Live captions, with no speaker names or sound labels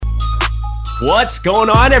What's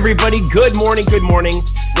going on, everybody? Good morning, good morning.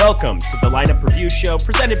 Welcome to the Lineup Review Show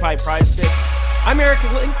presented by Prize Picks. I'm Eric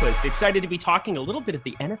Lindquist, excited to be talking a little bit of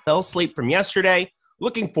the NFL slate from yesterday.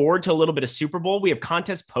 Looking forward to a little bit of Super Bowl. We have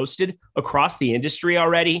contests posted across the industry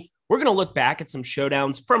already. We're going to look back at some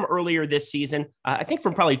showdowns from earlier this season. I think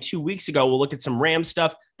from probably 2 weeks ago, we'll look at some Rams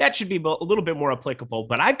stuff. That should be a little bit more applicable,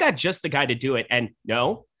 but I've got just the guy to do it. And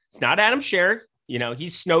no, it's not Adam Scherr. You know,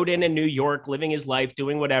 he's snowed in New York, living his life,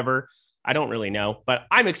 doing whatever. I don't really know, but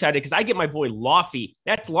I'm excited because I get my boy Lofty.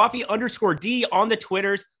 That's Lofty_D on the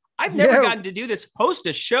Twitters. I've never gotten to do this, host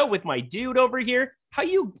a show with my dude over here. How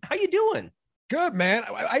you doing? Good, man.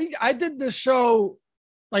 I did this show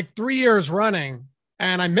like 3 years running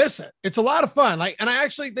and I miss it. It's a lot of fun. And I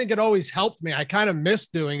actually think it always helped me. I kind of miss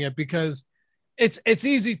doing it because it's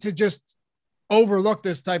easy to just overlook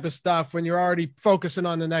this type of stuff when you're already focusing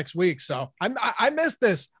on the next week. So I missed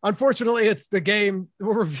this. Unfortunately, it's the game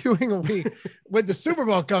we're reviewing a week with the Super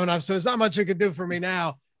Bowl coming up. So there's not much you can do for me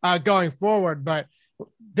now going forward, but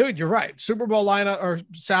dude, you're right. Super Bowl lineup or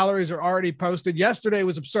salaries are already posted. Yesterday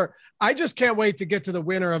was absurd. I just can't wait to get to the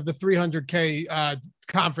winner of the 300K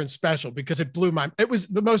conference special because it was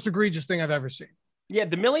the most egregious thing I've ever seen. Yeah,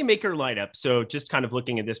 the Millie Maker lineup. So just kind of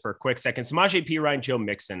looking at this for a quick second, Samaje Perine, Joe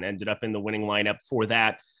Mixon ended up in the winning lineup for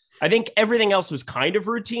that. I think everything else was kind of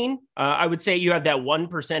routine. I would say you have that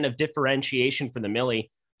 1% of differentiation for the Millie.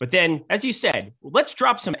 But then, as you said, let's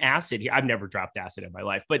drop some acid here. I've never dropped acid in my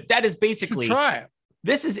life, but that is basically, try it.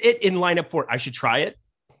 This is it in lineup 4. I should try it.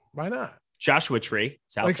 Why not? Joshua Tree.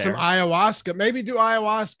 It's out like there. Some ayahuasca. Maybe do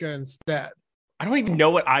ayahuasca instead. I don't even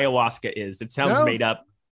know what ayahuasca is. It sounds made up.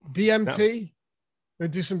 DMT. No.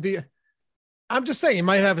 Do some I'm just saying you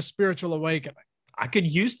might have a spiritual awakening. I could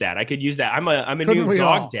use that. I'm a new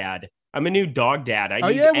dog dad. I'm a new dog dad.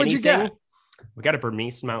 What'd you get? We got a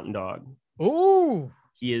Burmese Mountain Dog. Ooh.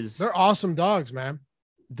 They're awesome dogs, man.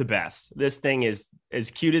 The best. This thing is as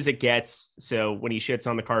cute as it gets. So when he shits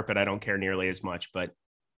on the carpet, I don't care nearly as much, but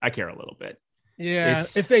I care a little bit. Yeah.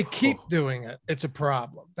 If they keep doing it, it's a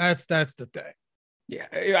problem. That's the thing. Yeah,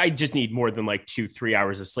 I just need more than like 2-3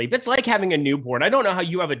 hours of sleep. It's like having a newborn. I don't know how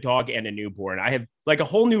you have a dog and a newborn. I have like a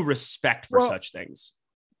whole new respect for such things.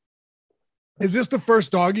 Is this the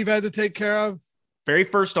first dog you've had to take care of? Very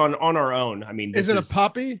first on our own. I mean, is it a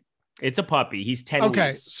puppy? It's a puppy. He's 10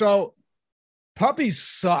 Okay, weeks. so puppies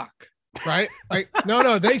suck, right? Like,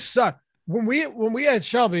 no, they suck. When we had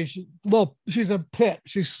Shelby, she's a pit.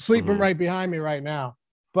 She's sleeping right behind me right now.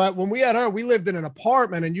 But when we had her, we lived in an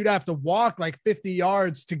apartment and you'd have to walk like 50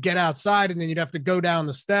 yards to get outside. And then you'd have to go down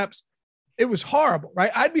the steps. It was horrible,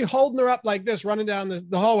 right? I'd be holding her up like this, running down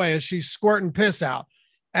the hallway as she's squirting piss out.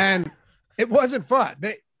 And it wasn't fun.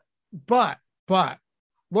 But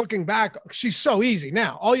looking back, she's so easy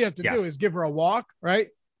now. All you have to do is give her a walk, right?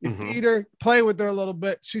 You feed her, play with her a little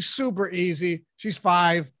bit. She's super easy. She's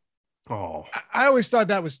 5. Oh, I always thought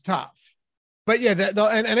that was tough. But yeah,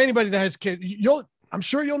 and anybody that has kids, I'm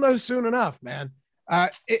sure you'll know soon enough, man.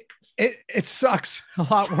 It sucks a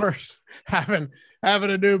lot worse having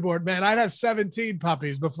a newborn, man. I'd have 17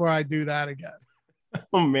 puppies before I do that again.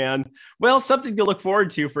 Oh man. Well, something to look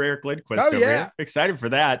forward to for Eric Lindquist. Oh, yeah. Excited for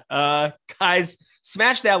that. Guys,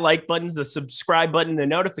 smash that like button, the subscribe button, the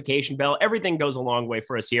notification bell. Everything goes a long way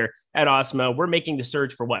for us here at Osmo. We're making the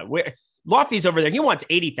surge for what? Lofty's over there. He wants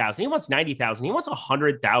 80,000. He wants 90,000. He wants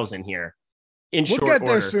 100,000 here in short order. We'll get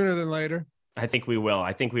there sooner than later. I think we will.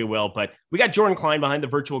 But we got Jordan Klein behind the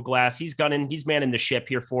virtual glass. He's manning the ship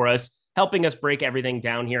here for us, helping us break everything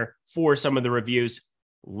down here for some of the reviews.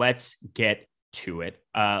 Let's get to it.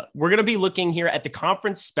 We're going to be looking here at the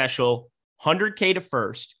conference special, 100K to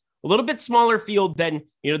first, a little bit smaller field than,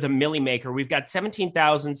 the Millie Maker. We've got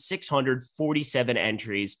 17,647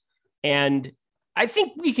 entries. And I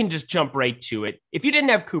think we can just jump right to it. If you didn't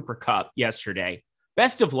have Cooper Kupp yesterday,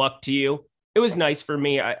 best of luck to you. It was nice for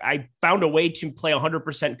me. I found a way to play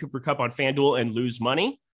 100% Cooper Kupp on FanDuel and lose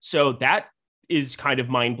money. So that is kind of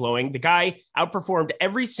mind-blowing. The guy outperformed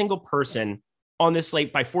every single person on this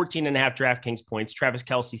slate by 14.5 DraftKings points. Travis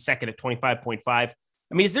Kelce second at 25.5. I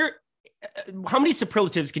mean, how many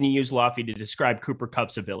superlatives can you use, Lofty, to describe Cooper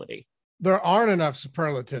Kupp's ability? There aren't enough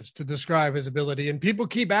superlatives to describe his ability. And people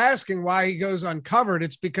keep asking why he goes uncovered.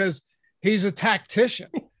 It's because he's a tactician.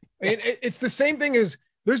 It's the same thing as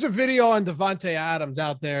there's a video on Devontae Adams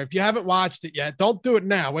out there. If you haven't watched it yet, don't do it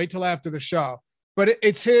now. Wait till after the show. But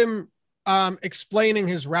it's him explaining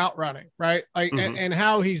his route running, right? Like, and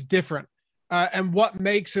how he's different and what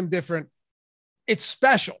makes him different. It's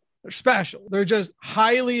special. They're special. They're just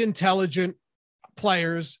highly intelligent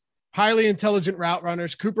players highly intelligent route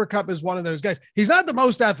runners. Cooper Kupp is one of those guys. He's not the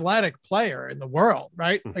most athletic player in the world,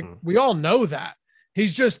 right? Like we all know that.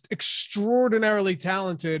 He's just extraordinarily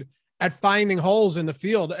talented at finding holes in the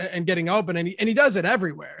field and getting open. And he does it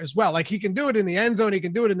everywhere as well. Like he can do it in the end zone. He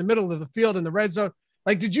can do it in the middle of the field in the red zone.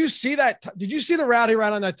 Like, did you see that? Did you see the route he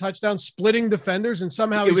ran on that touchdown, splitting defenders, and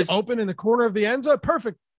somehow he's open in the corner of the end zone?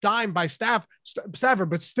 Perfect dime by Stafford,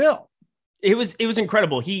 but still. It was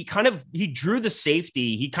incredible. He drew the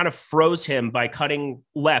safety. He kind of froze him by cutting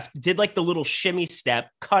left, did like the little shimmy step,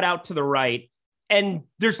 cut out to the right. And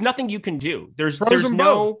there's nothing you can do. There's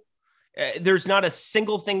not a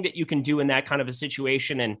single thing that you can do in that kind of a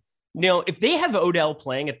situation. And, if they have Odell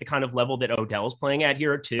playing at the kind of level that Odell's playing at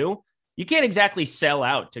here too, you can't exactly sell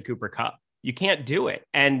out to Cooper Kupp. You can't do it.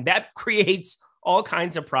 And that creates all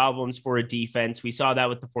kinds of problems for a defense. We saw that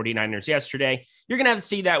with the 49ers yesterday. You're going to have to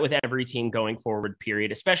see that with every team going forward,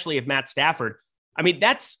 period, especially if Matt Stafford. I mean,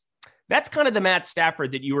 that's kind of the Matt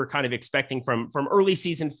Stafford that you were kind of expecting from early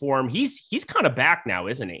season form. He's kind of back now,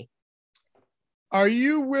 isn't he? Are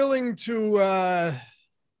you willing to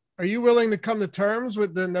come to terms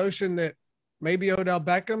with the notion that maybe Odell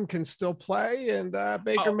Beckham can still play and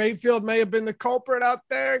Baker Mayfield may have been the culprit out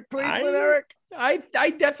there in Cleveland, Eric? I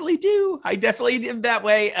definitely do. I definitely did that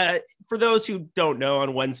way. For those who don't know,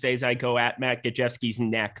 on Wednesdays, I go at Matt Gajewski's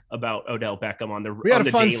neck about Odell Beckham on the We had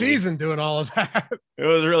a fun daily. season doing all of that. It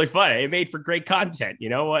was really fun. It made for great content.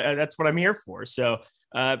 That's what I'm here for. So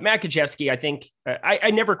Matt Gajewski, I think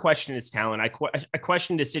I never questioned his talent. I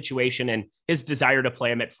questioned his situation and his desire to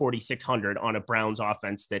play him at 4,600 on a Browns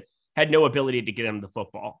offense that had no ability to get him the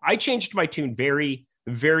football. I changed my tune very,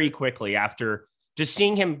 very quickly after just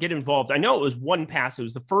seeing him get involved. I know it was one pass. It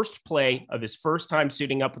was the first play of his first time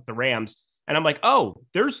suiting up with the Rams. And I'm like, oh,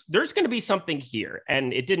 there's going to be something here.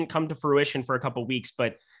 And it didn't come to fruition for a couple of weeks,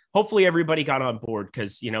 but hopefully everybody got on board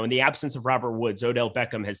because, in the absence of Robert Woods, Odell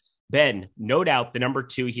Beckham has been, no doubt, the number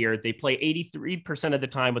 2 here. They play 83% of the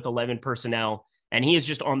time with 11 personnel, and he is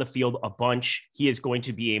just on the field a bunch. He is going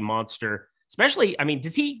to be a monster, especially,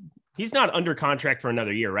 he's not under contract for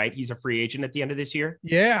another year, right? He's a free agent at the end of this year.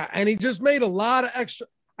 Yeah. And he just made a lot of extra.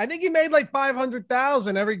 I think he made like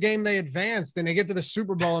 500,000 every game they advanced, and they get to the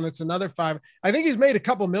Super Bowl and it's another 5. I think he's made a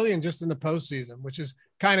couple million just in the postseason, which is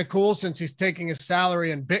kind of cool since he's taking his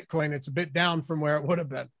salary in Bitcoin. It's a bit down from where it would have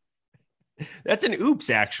been. That's an oops,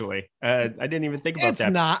 actually. I didn't even think about that.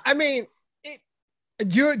 It's not. I mean,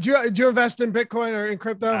 do you invest in Bitcoin or in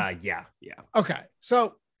crypto? Yeah. Okay.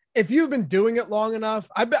 So if you've been doing it long enough,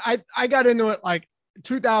 I got into it like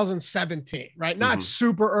 2017, right? Not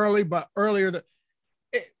super early, but earlier. The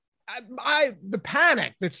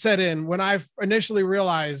panic that set in when I initially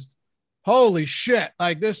realized, holy shit,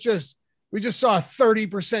 like we just saw a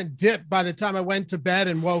 30% dip by the time I went to bed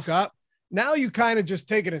and woke up. Now you kind of just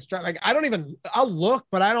take it in stride. Like I'll look,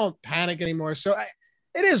 but I don't panic anymore. So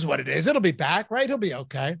it is what it is. It'll be back, right? He'll be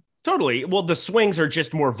okay. Totally. Well, the swings are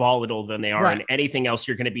just more volatile than they are in anything else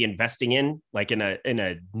you're going to be investing in, like in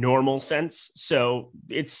a normal sense. So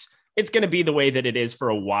it's going to be the way that it is for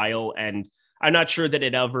a while. And I'm not sure that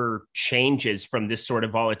it ever changes from this sort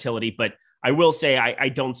of volatility, but I will say I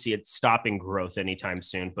don't see it stopping growth anytime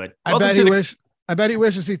soon. But I bet he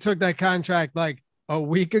wishes he took that contract like a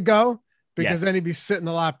week ago, because then he'd be sitting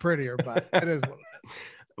a lot prettier. But it is what it is.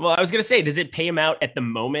 Well, I was going to say, does it pay him out at the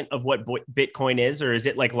moment of what Bitcoin is, or is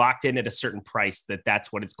it like locked in at a certain price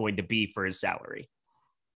that's what it's going to be for his salary?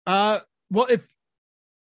 No, if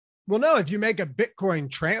you make a Bitcoin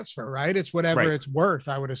transfer, right, it's whatever it's worth,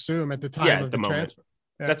 I would assume, at the time of the transfer.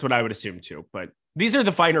 Yeah. That's what I would assume too. But these are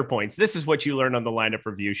the finer points. This is what you learn on the lineup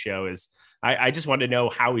review show. Is I just want to know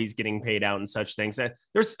how he's getting paid out and such things.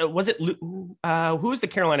 Who was the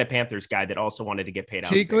Carolina Panthers guy that also wanted to get paid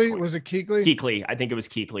out? Kuechly? Was it Kuechly? Kuechly. I think it was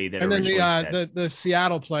Kuechly that. And then the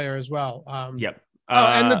Seattle player as well. Yep.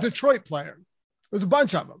 And the Detroit player. There's a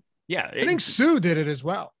bunch of them. Yeah. I think Sue did it as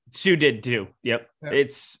well. Sue did too. Yep. Yeah.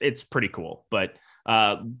 It's pretty cool. But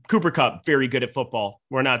Cooper Kupp, very good at football.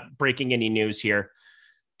 We're not breaking any news here.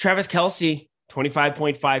 Travis Kelce,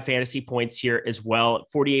 25.5 fantasy points here as well,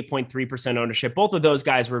 48.3% ownership. Both of those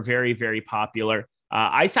guys were very, very popular.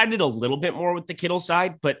 I sided a little bit more with the Kittle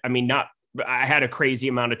side, but I had a crazy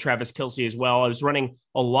amount of Travis Kelce as well. I was running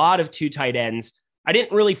a lot of 2 tight ends. I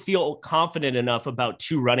didn't really feel confident enough about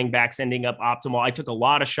 2 running backs ending up optimal. I took a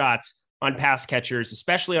lot of shots on pass catchers,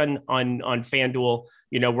 especially on FanDuel,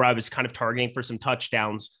 where I was kind of targeting for some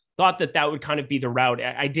touchdowns. Thought that would kind of be the route.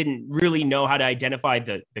 I didn't really know how to identify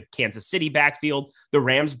the Kansas City backfield, the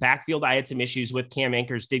Rams backfield. I had some issues with. Cam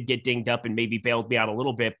Akers did get dinged up and maybe bailed me out a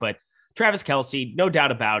little bit, but Travis Kelce, no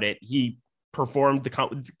doubt about it. He performed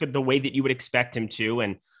the way that you would expect him to.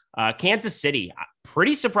 And Kansas City,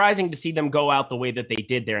 pretty surprising to see them go out the way that they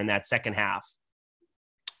did there in that second half.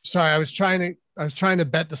 Sorry, I was trying to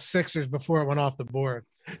bet the Sixers before it went off the board.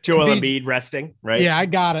 Joel Embiid resting, right? Yeah, I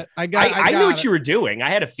got it. I knew what you were doing. I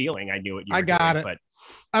had a feeling I knew what you were doing. I got it. But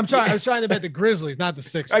I was trying to bet the Grizzlies, not the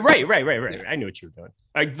Sixers. Right. I knew what you were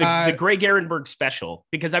doing. The Greg Ehrenberg special,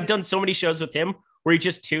 because I've done so many shows with him where he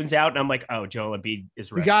just tunes out and I'm like, oh, Joel Embiid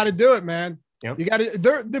is resting. You got to do it, man. Yep. You got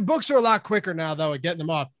to. The books are a lot quicker now, though, at getting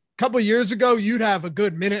them off. A couple of years ago, you'd have a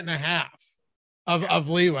good minute and a half of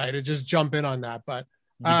leeway to just jump in on that. But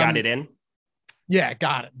you got it in. Yeah,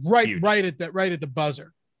 got it. Right at the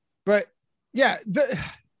buzzer. But yeah, the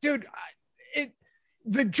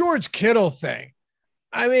George Kittle thing.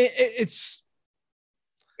 I mean, it's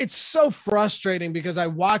so frustrating because I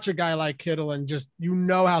watch a guy like Kittle and just,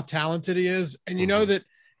 how talented he is. And you know that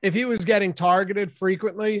if he was getting targeted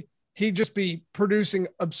frequently, he'd just be producing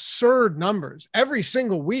absurd numbers every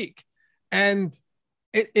single week. And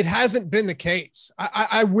it hasn't been the case.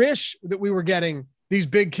 I wish that we were getting these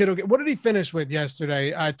big Kittle. What did he finish with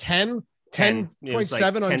yesterday? 10.7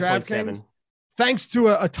 on DraftKings, thanks to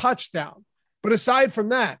a touchdown. But aside from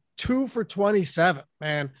that, 2 for 27,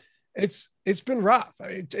 man, it's been rough.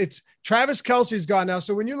 It's Travis Kelce's gone now.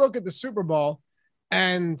 So when you look at the Super Bowl,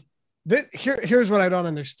 and here's what I don't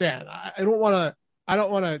understand. I don't want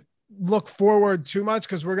to look forward too much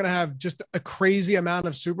because we're going to have just a crazy amount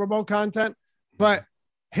of Super Bowl content, but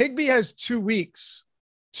Higbee has 2 weeks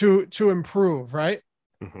to improve. Right.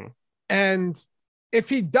 Mm-hmm. And if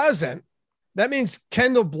he doesn't, that means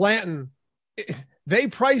Kendall Blanton, they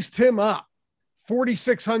priced him up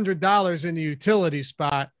 $4,600 in the utility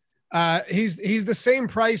spot. He's the same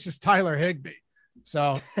price as Tyler Higbee.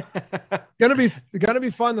 So gonna be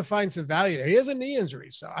fun to find some value there. He has a knee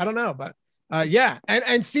injury, so I don't know, but yeah. And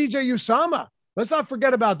CJ Usama, let's not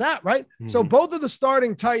forget about that, right? Mm-hmm. So both of the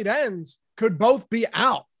starting tight ends could both be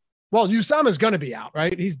out. Well, Usama's going to be out,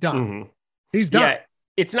 right? He's done. Mm-hmm. He's done. Yeah.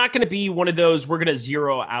 It's not going to be one of those, we're going to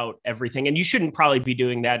zero out everything. And you shouldn't probably be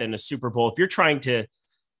doing that in a Super Bowl if you're trying to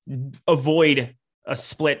avoid a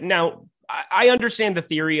split. Now, I understand the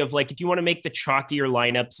theory of like, if you want to make the chalkier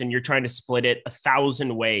lineups and you're trying to split it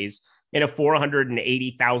 1,000 ways in a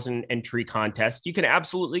 480,000 entry contest, you can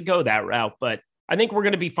absolutely go that route. But I think we're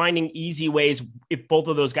going to be finding easy ways if both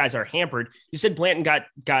of those guys are hampered. You said Blanton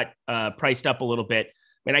got priced up a little bit.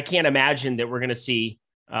 I mean, I can't imagine that we're going to see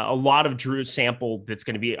a lot of Drew Sample. That's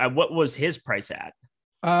going to be what was his price at?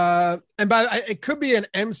 It could be an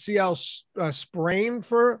MCL sprain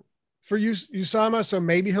for Usama, so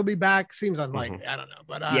maybe he'll be back. Seems unlikely. Mm-hmm. I don't know,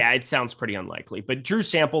 but yeah, it sounds pretty unlikely. But Drew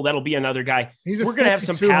Sample, that'll be another guy. We're going to have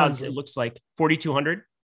some paths. It looks like 4,200.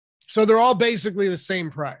 So they're all basically the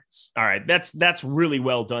same price. All right, that's really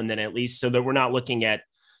well done then, at least, so that we're not looking at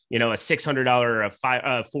a $600 or a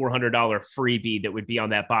 $400 freebie that would be on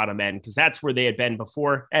that bottom end, because that's where they had been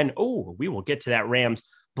before. And we will get to that. Rams.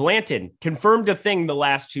 Blanton confirmed a thing the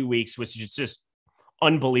last 2 weeks, which is just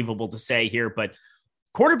unbelievable to say here, but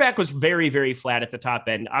quarterback was very, very flat at the top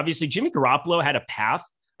end. Obviously, Jimmy Garoppolo had a path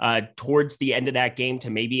towards the end of that game to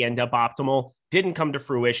maybe end up optimal. Didn't come to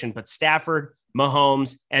fruition, but Stafford,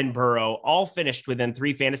 Mahomes, and Burrow all finished within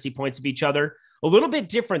 3 fantasy points of each other. A little bit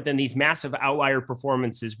different than these massive outlier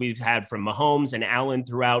performances we've had from Mahomes and Allen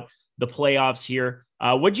throughout the playoffs here.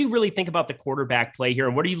 What do you really think about the quarterback play here?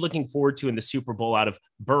 And what are you looking forward to in the Super Bowl out of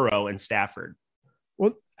Burrow and Stafford?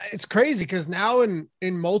 Well, it's crazy because now in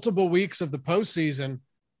multiple weeks of the postseason,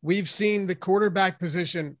 we've seen the quarterback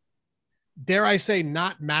position, dare I say,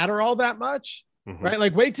 not matter all that much, mm-hmm. right?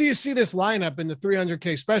 Like, wait till you see this lineup in the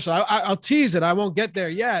 300K special. I'll tease it. I won't get there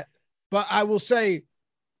yet, but I will say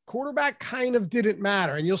quarterback kind of didn't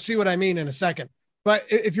matter, and you'll see what I mean in a second. But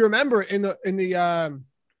if you remember in the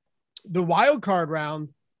wild card round,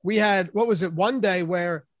 we had, what was it, one day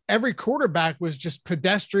where every quarterback was just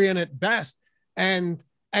pedestrian at best. And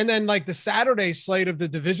then like the Saturday slate of the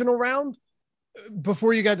divisional round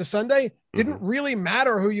before you got to Sunday didn't mm-hmm. really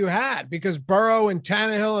matter who you had, because Burrow and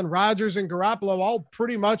Tannehill and Rodgers and Garoppolo all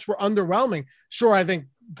pretty much were underwhelming. Sure, I think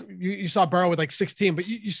you saw Burrow with like 16, but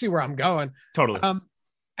you see where I'm going. Totally.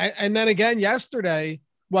 And then again yesterday,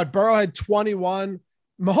 Burrow had 21.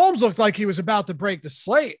 Mahomes looked like he was about to break the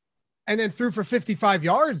slate and then threw for 55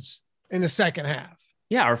 yards in the second half.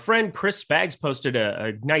 Yeah, our friend Chris Spags posted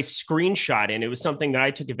a nice screenshot, and it was something that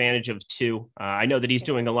I took advantage of too. I know that he's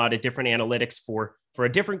doing a lot of different analytics for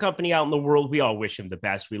a different company out in the world. We all wish him the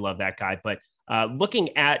best. We love that guy. But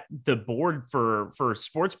looking at the board for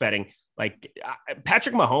sports betting, like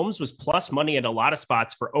Patrick Mahomes was plus money at a lot of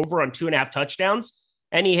spots for over on 2.5 touchdowns,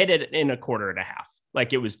 and he hit it in a 1.25.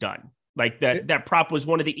 Like, it was done. Like that prop was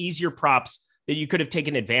one of the easier props that you could have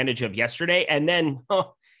taken advantage of yesterday. And then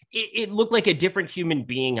it looked like a different human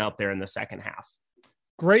being out there in the second half.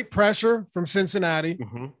 Great pressure from Cincinnati.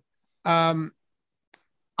 Mm-hmm.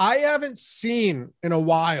 I haven't seen in a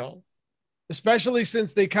while, especially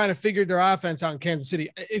since they kind of figured their offense out in Kansas City.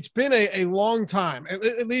 It's been a long time.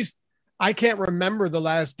 At least I can't remember the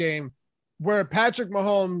last game where Patrick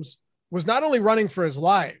Mahomes was not only running for his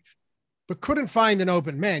life, but couldn't find an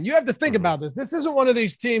open man. You have to think about this. This isn't one of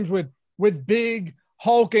these teams with big,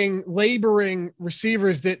 hulking, laboring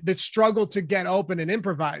receivers that struggle to get open and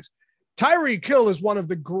improvise. Tyreek Hill is one of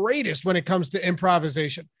the greatest when it comes to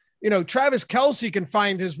improvisation. Travis Kelce can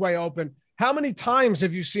find his way open. How many times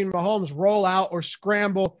have you seen Mahomes roll out or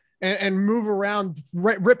scramble and move around,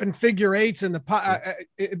 ripping figure eights in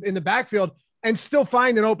the backfield and still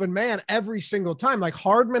find an open man every single time? Like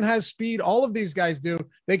Hardman has speed. All of these guys do.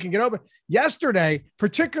 They can get open. Yesterday,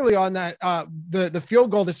 particularly on that, the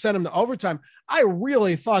field goal that sent him to overtime, I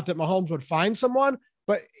really thought that Mahomes would find someone,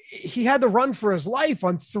 but he had to run for his life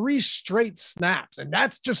on 3 straight snaps. And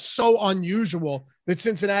that's just so unusual that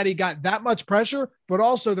Cincinnati got that much pressure, but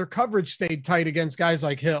also their coverage stayed tight against guys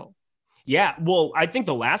like Hill. Yeah, well, I think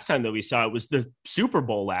the last time that we saw it was the Super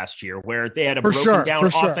Bowl last year where they had a broken down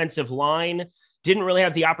offensive line, didn't really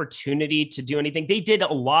have the opportunity to do anything. They did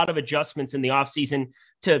a lot of adjustments in the offseason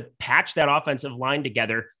to patch that offensive line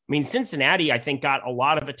together. I mean, Cincinnati, I think, got a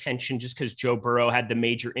lot of attention just because Joe Burrow had the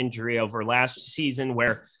major injury over last season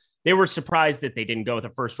where they were surprised that they didn't go with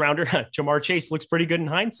a first rounder. Jamar Chase looks pretty good in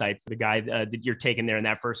hindsight for the guy that you're taking there in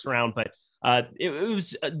that first round. But it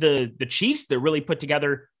was the Chiefs that really put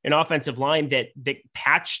together an offensive line that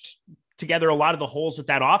patched together a lot of the holes with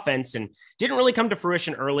that offense and didn't really come to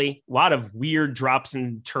fruition early. A lot of weird drops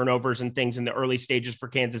and turnovers and things in the early stages for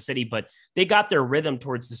Kansas City, but they got their rhythm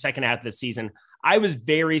towards the second half of the season. I was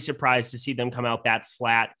very surprised to see them come out that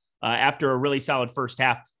flat after a really solid first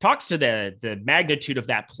half. Talks to the magnitude of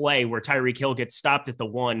that play where Tyreek Hill gets stopped at the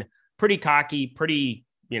 1, pretty cocky, pretty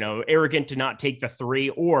arrogant to not take the 3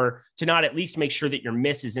 or to not at least make sure that your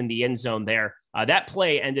miss is in the end zone there. That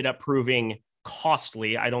play ended up proving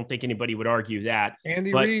costly. I don't think anybody would argue that.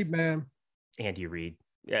 Andy Reid, man. Andy Reid.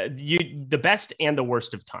 The best and the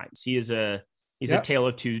worst of times. He's a tale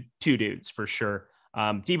of two dudes for sure.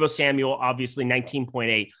 Deebo Samuel, obviously 19.8.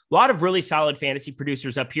 A lot of really solid fantasy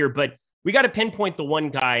producers up here, but we got to pinpoint the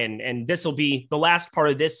one guy, and this will be the last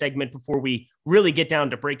part of this segment before we really get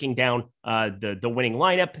down to breaking down the winning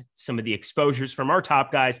lineup, some of the exposures from our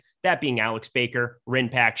top guys, that being Alex Baker,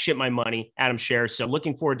 Rinpack, Ship My Money, Adam Scher. So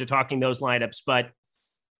looking forward to talking those lineups. But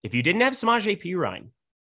if you didn't have Samaje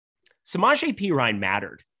Perine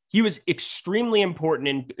mattered. He was extremely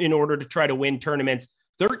important in order to try to win tournaments.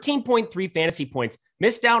 13.3 fantasy points,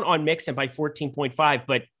 missed out on Mixon by 14.5,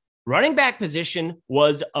 but running back position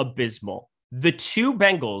was abysmal. The 2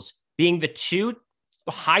 Bengals being the 2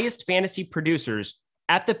 highest fantasy producers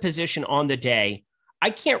at the position on the day.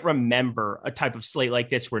 I can't remember a type of slate like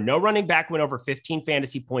this where no running back went over 15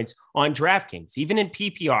 fantasy points on DraftKings, even in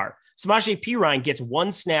PPR. Samaje Perine gets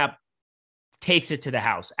 1 snap, takes it to the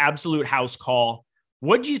house. Absolute house call.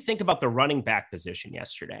 What do you think about the running back position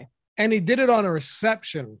yesterday? And he did it on a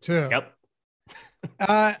reception too. Yep.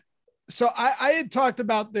 So I had talked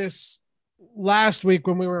about this last week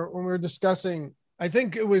when we were discussing, I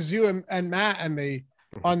think it was you and Matt and me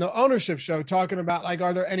on the ownership show talking about, like,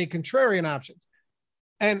 are there any contrarian options?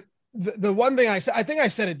 And the one thing I said, I think I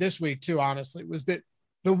said it this week too, honestly, was that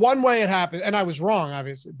the one way it happened, and I was wrong,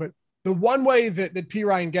 obviously, but the one way that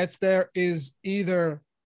Perine gets there is either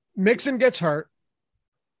Mixon gets hurt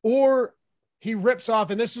or he rips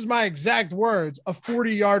off, and this is my exact words, a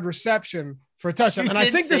 40-yard reception for a touchdown. And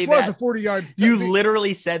I think this was a 40-yard. You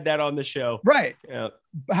literally said that on the show. Right. Yeah.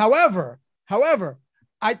 However,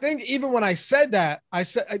 I think even when I said that, I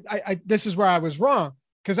said, this is where I was wrong.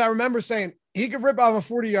 Because I remember saying he could rip off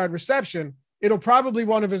a 40-yard reception. It'll probably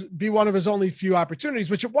be one of his only few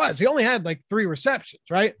opportunities, which it was. He only had like 3 receptions,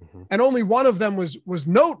 right? Mm-hmm. And only one of them was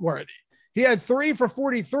noteworthy. He had 3 for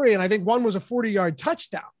 43, and I think 1 was a 40-yard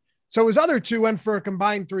touchdown. So his other 2 went for a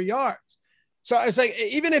combined 3 yards. So it's like,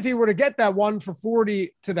 even if he were to get that 1 for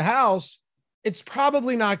 40 to the house, it's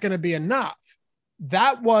probably not going to be enough.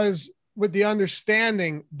 That was with the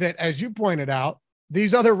understanding that, as you pointed out,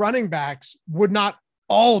 these other running backs would not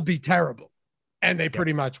all be terrible. And they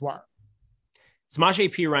pretty much were.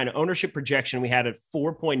 Samaje Perine ownership projection we had at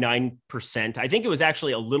 4.9%. I think it was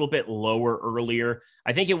actually a little bit lower earlier.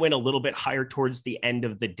 I think it went a little bit higher towards the end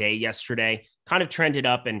of the day yesterday, kind of trended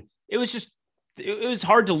up, and it was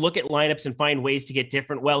hard to look at lineups and find ways to get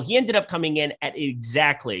different. Well, he ended up coming in at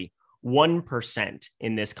exactly 1%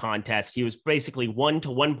 in this contest. He was basically 1 to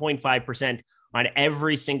 1.5% on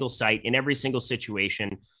every single site in every single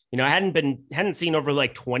situation. I hadn't seen over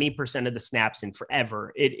like 20% of the snaps in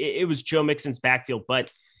forever. It was Joe Mixon's backfield,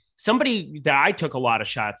 but somebody that I took a lot of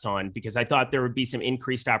shots on because I thought there would be some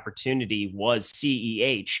increased opportunity was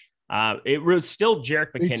CEH. It was still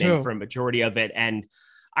Jerick McKinnon for a majority of it. And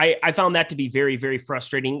I found that to be very, very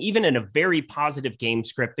frustrating, even in a very positive game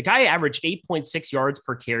script. The guy averaged 8.6 yards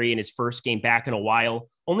per carry in his first game back in a while,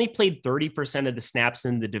 only played 30% of the snaps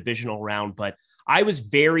in the divisional round, but I was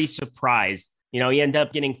very surprised. He ended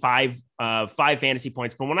up getting five fantasy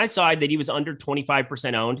points. But when I saw that he was under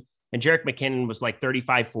 25% owned and Jerick McKinnon was like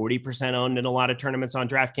 35-40% owned in a lot of tournaments on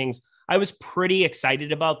DraftKings, I was pretty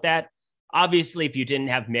excited about that. Obviously, if you didn't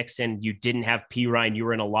have Mixon, you didn't have P. Ryan, you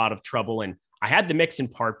were in a lot of trouble. And I had the Mixon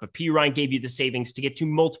part, but P. Ryan gave you the savings to get to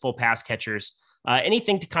multiple pass catchers.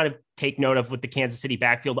 Anything to kind of take note of with the Kansas City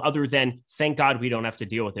backfield other than thank God we don't have to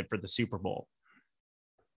deal with it for the Super Bowl?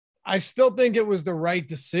 I still think it was the right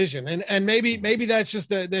decision. And maybe that's just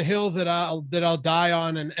the hill that I'll die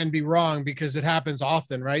on and be wrong because it happens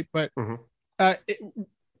often. Right. But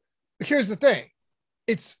here's the thing.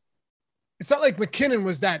 It's not like McKinnon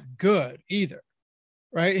was that good either.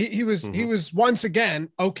 Right. He was once again,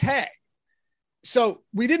 okay. So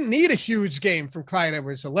we didn't need a huge game from Clyde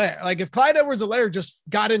Edwards-Helaire. Like if Clyde Edwards-Helaire just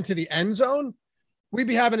got into the end zone, we'd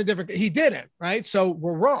be having a different, he didn't. Right. So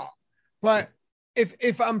we're wrong. But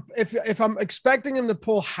if I'm expecting him to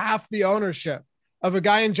pull half the ownership of a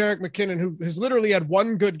guy in Jerick McKinnon who has literally had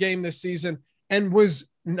one good game this season and was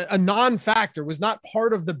a non-factor, was not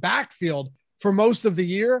part of the backfield for most of the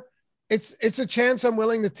year, it's a chance I'm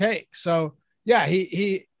willing to take. So yeah,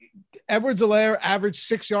 he Edwards-Helaire averaged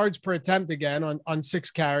 6 yards per attempt again on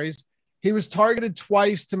 6 carries. He was targeted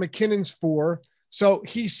twice to McKinnon's 4. So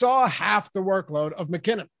he saw half the workload of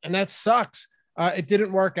McKinnon, and that sucks. It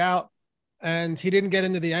didn't work out. And he didn't get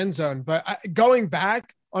into the end zone. But going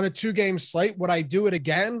back on a 2-game slate, would I do it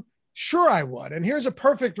again? Sure, I would. And here's a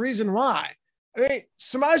perfect reason why. I mean,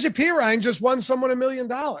 Samaje Perine just won someone $1 million.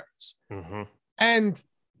 Mm-hmm. And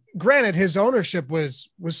granted, his ownership was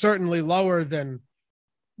certainly lower than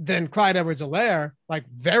Clyde Edwards-Helaire, like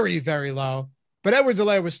very, very low. But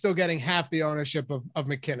Edwards-Helaire was still getting half the ownership of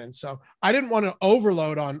McKinnon. So I didn't want to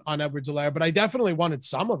overload on Edwards-Helaire, but I definitely wanted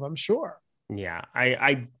some of them, sure. Yeah,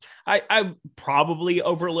 I probably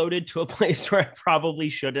overloaded to a place where I probably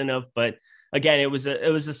shouldn't have, but again, it was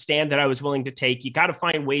a stand that I was willing to take. You got to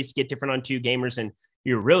find ways to get different on 2 gamers, and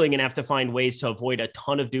you're really going to have to find ways to avoid a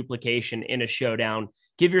ton of duplication in a showdown.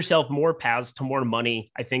 Give yourself more paths to more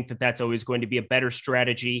money. I think that that's always going to be a better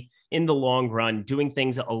strategy in the long run, doing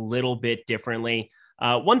things a little bit differently.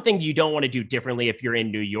 One thing you don't want to do differently if you're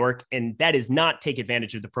in New York, and that is not take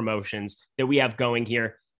advantage of the promotions that we have going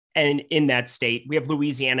here. And in that state, we have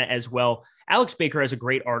Louisiana as well. Alex Baker has a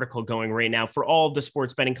great article going right now for all of the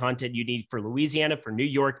sports betting content you need for Louisiana, for New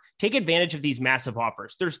York. Take advantage of these massive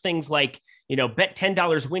offers. There's things like, bet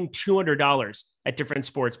 $10, win $200 at different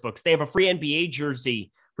sports books. They have a free NBA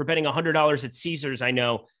jersey for betting $100 at Caesars. I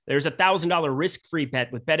know there's a $1,000 risk-free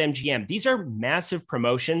bet with BetMGM. These are massive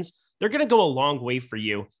promotions. They're going to go a long way for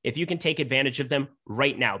you if you can take advantage of them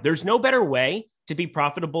right now. There's no better way to be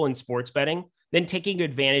profitable in sports betting than taking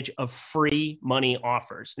advantage of free money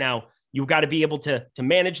offers. Now, you've got to be able to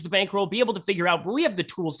manage the bankroll, be able to figure out, but we have the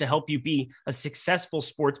tools to help you be a successful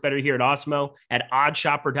sports bettor here at Osmo at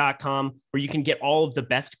oddshopper.com, where you can get all of the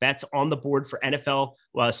best bets on the board for NFL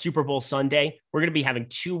Super Bowl Sunday. We're going to be having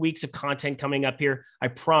 2 weeks of content coming up here. I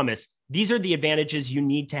promise these are the advantages you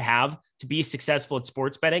need to have to be successful at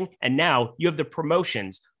sports betting. And now you have the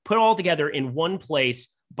promotions put all together in one place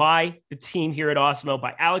by the team here at Osmo,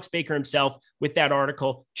 by Alex Baker himself with that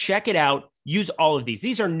article. Check it out. Use all of these.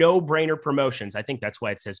 These are no-brainer promotions. I think that's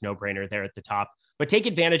why it says no-brainer there at the top. But take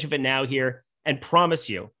advantage of it now here and promise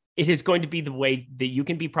you it is going to be the way that you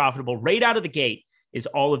can be profitable right out of the gate is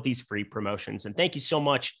all of these free promotions. And thank you so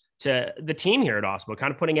much to the team here at Osmo,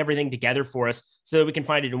 kind of putting everything together for us so that we can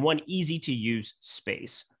find it in one easy-to-use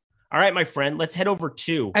space. All right, my friend, let's head over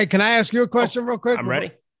to... Hey, can I ask you a question real quick? I'm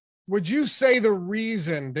ready. Would you say the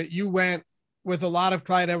reason that you went with a lot of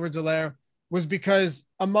Clyde Edwards-Helaire was because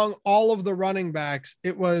among all of the running backs,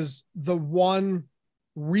 it was the one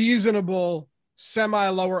reasonable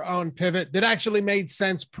semi-lower owned pivot that actually made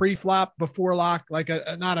sense pre-flop before lock, like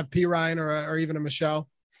not a P. Ryan or even a Michelle?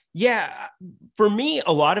 Yeah, for me,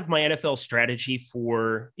 a lot of my NFL strategy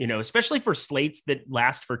for, especially for slates that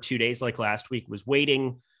last for 2 days like last week, was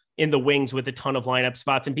waiting in the wings with a ton of lineup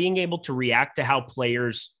spots and being able to react to how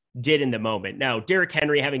players did in the moment. Now, Derrick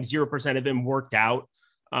Henry, having 0% of him worked out.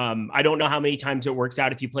 I don't know how many times it works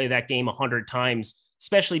out if you play that game 100 times,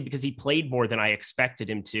 especially because he played more than I expected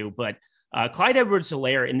him to. But Clyde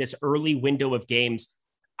Edwards-Helaire in this early window of games,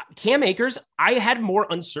 Cam Akers, I had more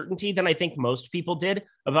uncertainty than I think most people did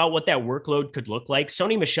about what that workload could look like.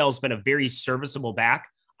 Sony Michel's been a very serviceable back.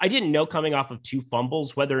 I didn't know coming off of 2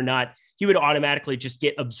 fumbles whether or not he would automatically just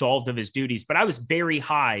get absolved of his duties, but I was very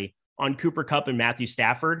high on Cooper Kupp and Matthew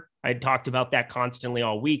Stafford. I had talked about that constantly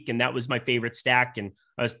all week, and that was my favorite stack. And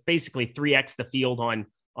I was basically 3x the field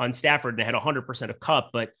on Stafford, and I had 100% of Kupp.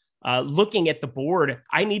 But looking at the board,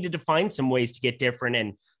 I needed to find some ways to get different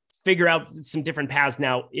and figure out some different paths.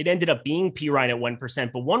 Now, it ended up being P. Ryan at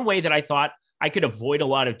 1%, but one way that I thought I could avoid a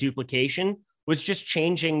lot of duplication was just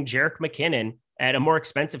changing Jerick McKinnon at a more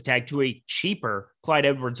expensive tag to a cheaper Clyde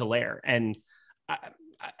Edwards-Helaire. And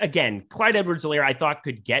again, Clyde Edwards-Helaire, I thought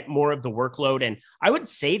could get more of the workload. And I would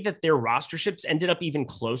say that their rosterships ended up even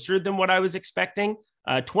closer than what I was expecting.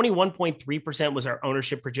 21.3% was our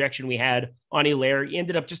ownership projection we had on Helaire. He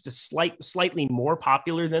ended up just slightly more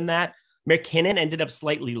popular than that. McKinnon ended up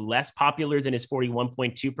slightly less popular than his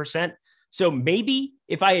 41.2%. So maybe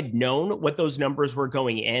if I had known what those numbers were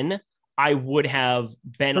going in, I would have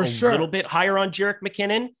been little bit higher on Jerick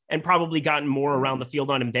McKinnon and probably gotten more around the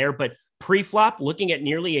field on him there. But pre-flop, looking at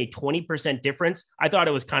nearly a 20% difference, I thought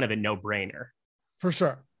it was kind of a no-brainer. For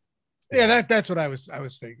sure. Yeah, that's what I was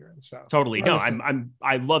figuring. So totally. No,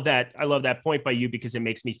 I love that. I love that point by you because it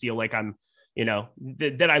makes me feel like I'm,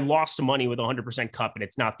 that I lost money with 100% Kupp, and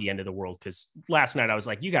it's not the end of the world. Because last night I was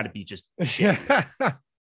like, you got to be just whatever.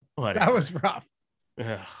 That was rough.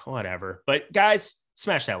 Whatever. But guys,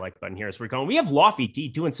 smash that like button here as we're going. We have Lofty D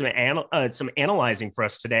doing some analyzing for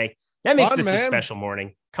us today. That makes this a special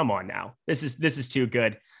morning. Come on now. This is too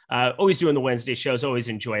good. Always doing the Wednesday shows, always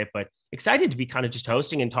enjoy it, but excited to be kind of just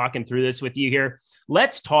hosting and talking through this with you here.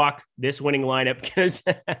 Let's talk this winning lineup because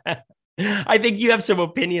I think you have some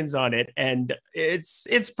opinions on it, and it's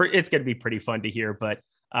going to be pretty fun to hear. But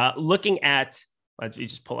looking at, let's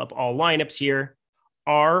just pull up all lineups here.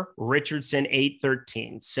 R. Richardson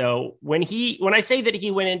 813. So when I say that he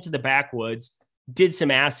went into the backwoods, did some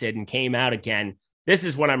acid and came out again, this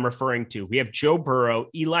is what I'm referring to. We have Joe Burrow,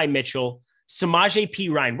 Eli Mitchell, Samaje P.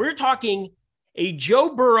 Ryan. We're talking a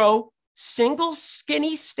Joe Burrow single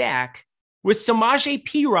skinny stack with Samaje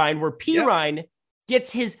P. Ryan, where P. Ryan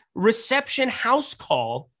gets his reception house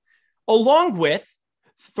call along with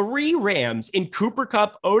 3 Rams in Cooper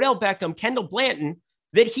Kupp, Odell Beckham, Kendall Blanton,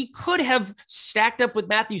 that he could have stacked up with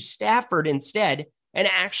Matthew Stafford instead and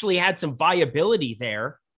actually had some viability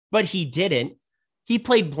there, but he didn't. He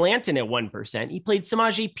played Blanton at 1%. He played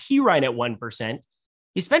Samaje Perine at 1%.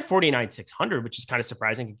 He spent 49,600, which is kind of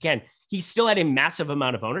surprising. Again, he still had a massive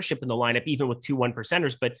amount of ownership in the lineup, even with 2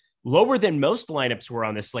 1%ers, but lower than most lineups were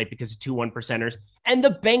on this slate because of 2 1%ers. And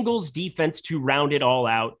the Bengals defense to round it all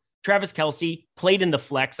out. Travis Kelce played in the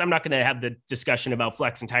flex. I'm not going to have the discussion about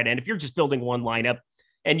flex and tight end. If you're just building one lineup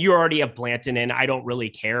and you already have Blanton in, I don't really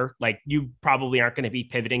care. Like, you probably aren't going to be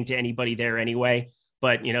pivoting to anybody there anyway.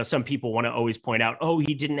 But, some people want to always point out, oh,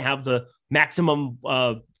 he didn't have the maximum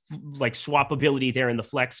swap ability there in the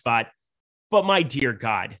flex spot. But my dear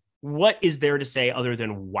God, what is there to say other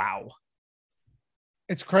than wow?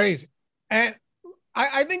 It's crazy. And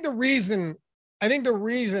I think the reason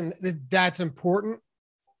that that's important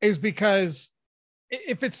is because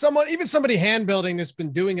if it's even somebody hand building that's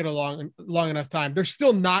been doing it a long enough time, they're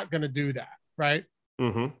still not going to do that. Right.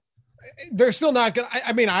 Mm-hmm. They're still not going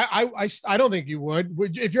to, I don't think you would,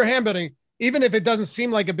 if you're hand building, even if it doesn't seem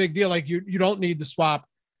like a big deal, like you don't need the swap,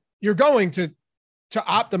 you're going to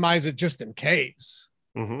optimize it just in case.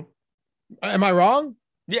 Mm-hmm. Am I wrong?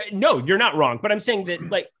 Yeah, no, you're not wrong. But I'm saying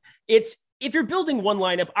that if you're building one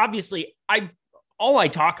lineup, obviously all I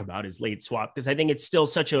talk about is late swap because I think it's still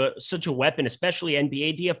such a weapon, especially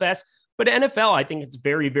NBA DFS, but NFL, I think it's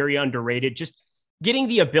very, very underrated. Just getting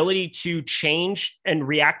the ability to change and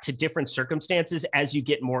react to different circumstances as you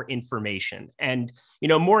get more information. And,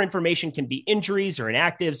 more information can be injuries or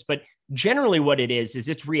inactives, but generally what it is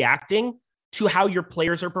it's reacting to how your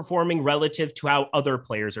players are performing relative to how other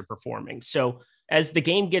players are performing. So as the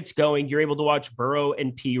game gets going, you're able to watch Burrow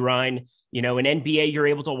and Perine. In NBA, you're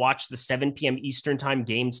able to watch the 7 p.m. Eastern time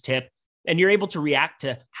games tip, and you're able to react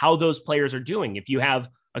to how those players are doing. If you have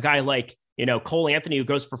a guy like, Cole Anthony, who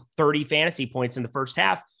goes for 30 fantasy points in the first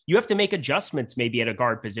half, you have to make adjustments maybe at a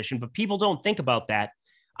guard position, but people don't think about that.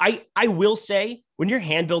 I will say when you're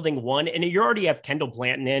hand building one and you already have Kendall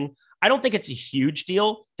Blanton in, I don't think it's a huge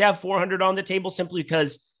deal to have 400 on the table simply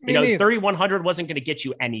because, 3,100 wasn't going to get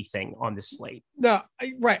you anything on this slate. No,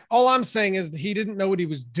 right. All I'm saying is that he didn't know what he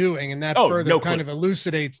was doing, and that further kind of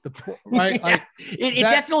elucidates the point, right? Yeah. It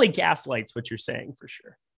definitely gaslights what you're saying for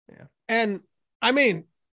sure. Yeah. And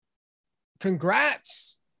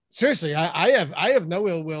congrats seriously, I have no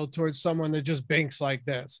ill will towards someone that just binks like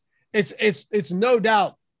this. It's no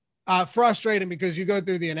doubt frustrating because you go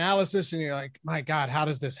through the analysis and you're like, my God, how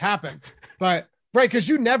does this happen? But right, because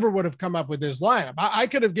you never would have come up with this lineup. I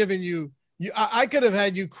could have given I could have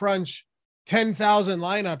had you crunch 10,000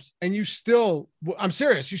 lineups and you still, I'm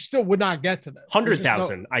serious, you still would not get to this.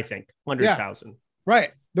 100,000, I think. 100,000. Yeah,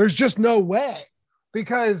 right. There's just no way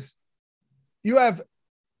because you have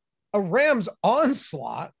a Rams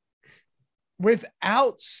onslaught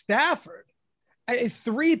without Stafford.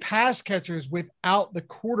 Three pass catchers without the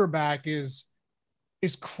quarterback is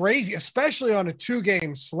crazy, especially on a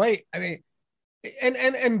 2-game slate. I mean,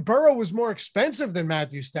 and Burrow was more expensive than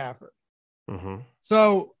Matthew Stafford. Mm-hmm.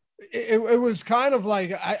 So it was kind of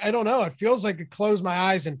like, I don't know. It feels like a close my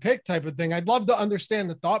eyes and pick type of thing. I'd love to understand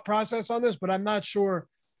the thought process on this, but I'm not sure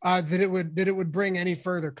that it would bring any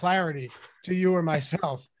further clarity to you or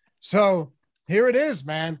myself. So here it is,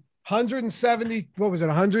 man. 170, what was it?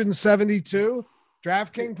 172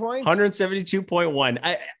 DraftKings points?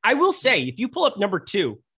 172.1. I will say, if you pull up number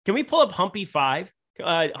 2, can we pull up Humpy 5?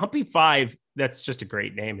 Humpy 5, that's just a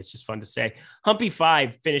great name. It's just fun to say. Humpy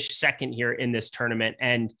 5 finished second here in this tournament.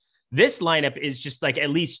 And this lineup is just like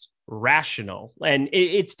at least rational. And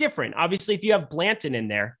it's different. Obviously, if you have Blanton in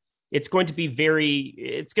there, it's going to be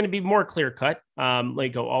more clear cut.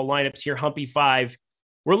 Like all lineups here, Humpy 5.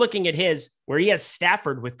 We're looking at his where he has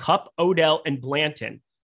Stafford with Kupp, Odell, and Blanton.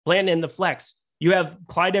 Blanton in the flex. You have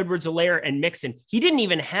Clyde Edwards-Helaire and Mixon. He didn't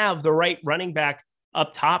even have the right running back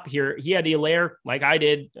up top here. He had Helaire like I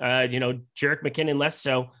did, Jerick McKinnon less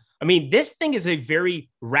so. I mean, this thing is a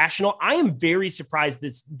very rational. I am very surprised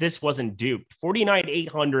this wasn't duped.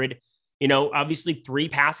 49,800, obviously 3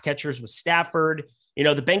 pass catchers with Stafford, the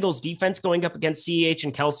Bengals defense going up against CEH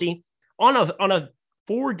and Kelsey on a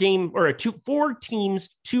 4 teams,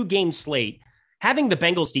 2-game slate. Having the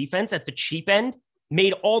Bengals defense at the cheap end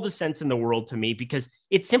made all the sense in the world to me because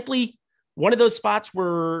it's simply one of those spots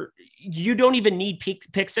where you don't even need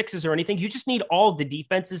pick sixes or anything. You just need all of the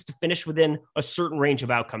defenses to finish within a certain range of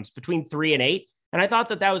outcomes between 3 and 8. And I thought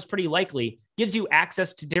that was pretty likely. Gives you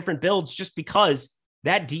access to different builds just because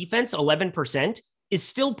that defense, 11%, is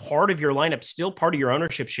still part of your lineup, still part of your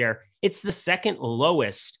ownership share. It's the second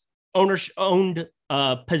lowest owned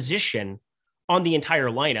position on the entire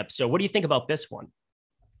lineup. So what do you think about this one?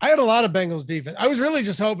 I had a lot of Bengals defense. I was really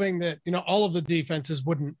just hoping that, all of the defenses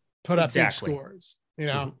wouldn't put up big scores,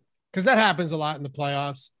 because that happens a lot in the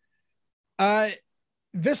playoffs.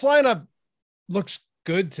 This lineup looks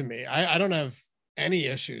good to me. I don't have any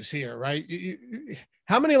issues here, right?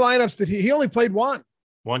 How many lineups did he only played one?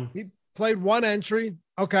 He played one entry.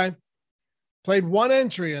 Okay. Played one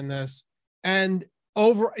entry in this and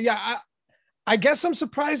I guess I'm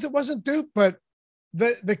surprised it wasn't Duke, but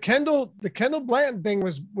the Kendall Blanton thing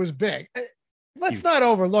was big. Let's not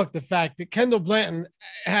overlook the fact that Kendall Blanton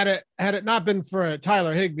had it not been for a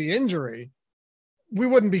Tyler Higbee injury, we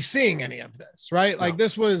wouldn't be seeing any of this, right? No. Like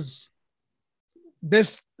this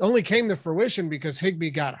only came to fruition because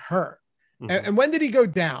Higbee got hurt. Mm-hmm. And when did he go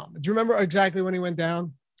down? Do you remember exactly when he went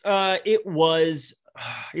down? It was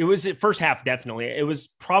the first half. Definitely. It was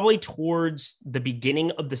probably towards the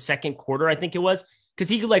beginning of the second quarter. I think it was because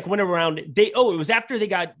he went around. It was after they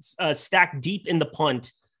got stacked deep in the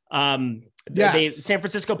punt. Yes. San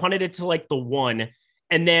Francisco punted it to the 1,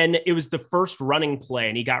 and then it was the first running play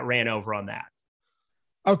and he got ran over on that.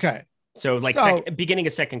 Okay. So beginning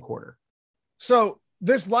of second quarter. So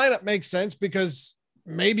this lineup makes sense because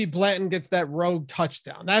maybe Blanton gets that rogue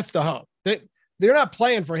touchdown. That's the hope. They're not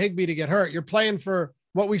playing for Higbee to get hurt. You're playing for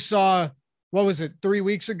what we saw. What was it? 3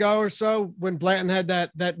 weeks ago or so when Blanton had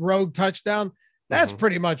that rogue touchdown. That's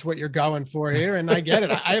pretty much what you're going for here. And I get it.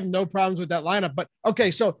 I have no problems with that lineup, but okay.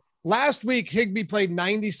 So last week, Higbee played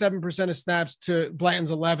 97% of snaps to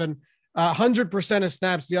Blanton's 11, 100% of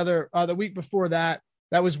snaps the week before that.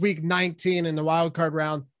 That was week 19 in the wild card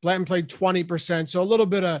round. Blanton played 20%. So a little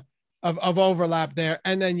bit of overlap there.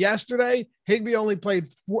 And then yesterday, Higbee only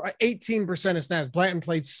played 18% of snaps. Blanton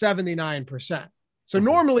played 79%. So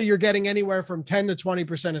normally you're getting anywhere from 10 to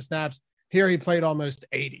 20% of snaps. Here he played almost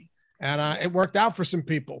 80. And it worked out for some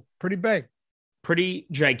people. Pretty big. Pretty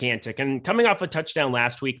gigantic. And coming off a touchdown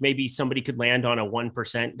last week, maybe somebody could land on a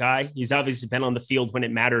 1% guy. He's obviously been on the field when it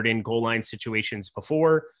mattered in goal line situations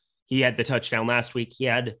before. He had the touchdown last week. He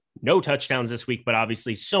had no touchdowns this week, but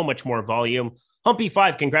obviously so much more volume. Humpy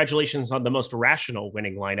 5, congratulations on the most rational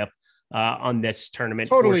winning lineup on this tournament.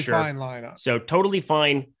 Totally fine lineup. So totally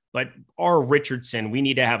fine. But R. Richardson, we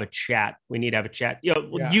need to have a chat.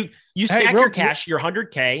 You stack your cash, your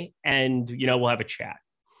 100K, and we'll have a chat.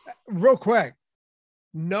 Real quick,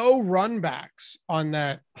 no run backs on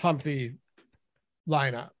that Humpy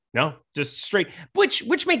lineup. No, just straight,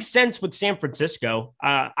 which makes sense with San Francisco.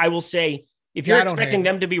 I will say, if you're expecting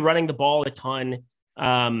them to be running the ball a ton,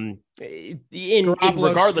 in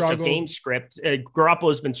regardless of game script,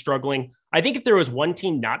 Garoppolo's been struggling. I think if there was one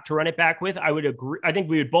team not to run it back with, I would agree. I think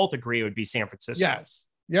we would both agree it would be San Francisco. Yes.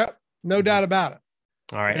 Yep. No doubt about it.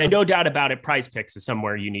 All right. Yeah. And no doubt about it, Prize Picks is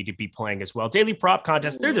somewhere you need to be playing as well. Daily Prop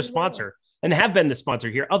Contest, they're the sponsor and have been the sponsor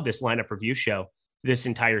here of this lineup review show this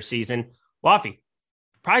entire season. Lofty,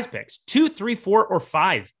 Prize Picks, 2, 3, 4, or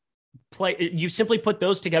 5. You simply put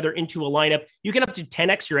those together into a lineup. You get up to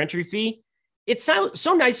 10x your entry fee. It's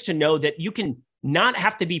so nice to know that you can not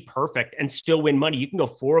have to be perfect and still win money. You can go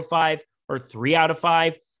 4 of 5 or 3 out of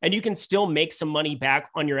 5, and you can still make some money back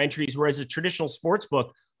on your entries. Whereas a traditional sports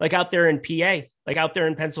book, like out there in PA, like out there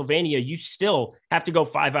in Pennsylvania, you still have to go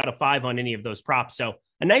 5 out of 5 on any of those props. So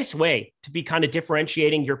a nice way to be kind of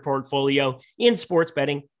differentiating your portfolio in sports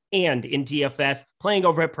betting and in DFS, playing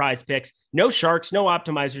over at Prize Picks. No sharks, no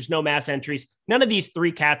optimizers, no mass entries. None of these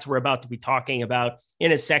 3 cats we're about to be talking about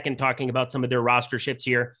in a second, talking about some of their roster ships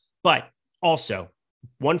here. But also,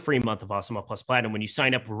 1 free month of Awesemo Plus Platinum when you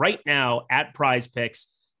sign up right now at Prize Picks.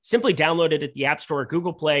 Simply download it at the App Store or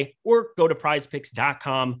Google Play, or go to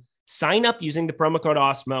prizepicks.com. Sign up using the promo code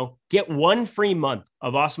Awesemo. Get 1 free month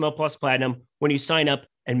of Awesemo Plus Platinum when you sign up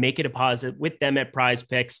and make a deposit with them at Prize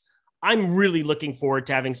Picks. I'm really looking forward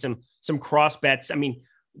to having some cross bets. I mean,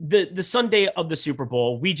 the Sunday of the Super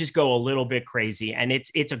Bowl, we just go a little bit crazy, and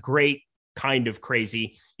it's a great kind of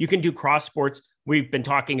crazy. You can do cross sports. We've been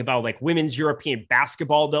talking about like women's European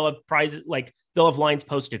basketball. They'll have prizes, like they'll have lines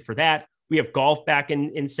posted for that. We have golf back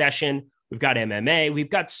in session. We've got MMA. We've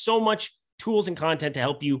got so much tools and content to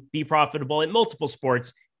help you be profitable in multiple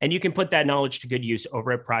sports. And you can put that knowledge to good use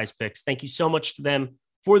over at Prize Picks. Thank you so much to them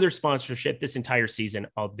for their sponsorship this entire season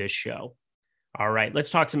of this show. All right,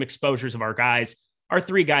 let's talk some exposures of our guys. Our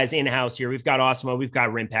 3 guys in-house here. We've got Awesemo, we've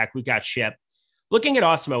got Rimpack, we've got Ship. Looking at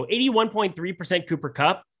Awesemo, 81.3% Cooper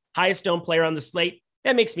Kupp, highest owned player on the slate.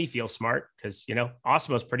 That makes me feel smart because, you know,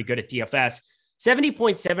 Awesemo's pretty good at DFS.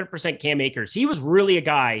 70.7% Cam Akers. He was really a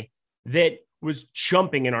guy that was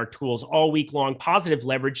jumping in our tools all week long. Positive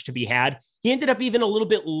leverage to be had. He ended up even a little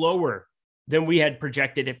bit lower than we had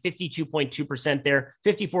projected at 52.2% there.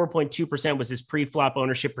 54.2% was his pre-flop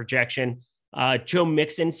ownership projection. Joe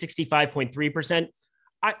Mixon, 65.3%.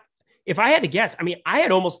 If I had to guess, I mean, I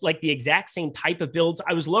had almost like the exact same type of builds.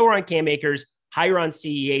 I was lower on Cam Akers, higher on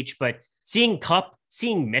CEH, but seeing Kupp,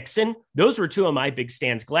 seeing Mixon, those were 2 of my big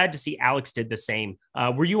stands. Glad to see Alex did the same.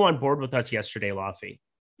 Were you on board with us yesterday, Lofty?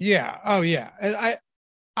 Yeah. Oh, yeah. And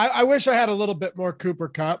I wish I had a little bit more Cooper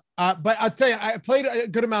Kupp, but I'll tell you, I played a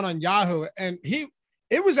good amount on Yahoo, and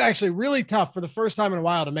it was actually really tough for the first time in a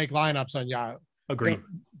while to make lineups on Yahoo. Agreed.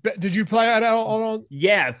 Did you play at all?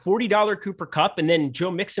 Yeah, $40 Cooper Kupp, and then Joe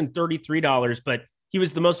Mixon $33, but he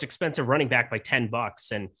was the most expensive running back by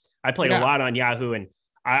 $10. And I played a lot on Yahoo, and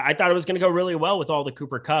I thought it was going to go really well with all the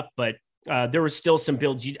Cooper Kupp, but there was still some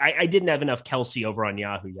builds. I didn't have enough Kelsey over on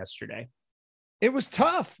Yahoo yesterday. It was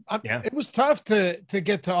tough. It was tough to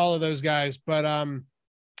get to all of those guys, but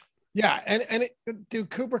yeah. And dude,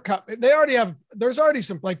 Cooper Kupp, there's already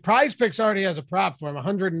some, like Prize Picks already has a prop for him,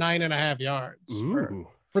 109.5 yards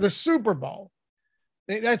for the Super Bowl.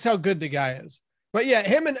 That's how good the guy is. But yeah,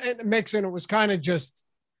 him and Mixon, it was kind of just,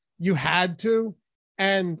 you had to,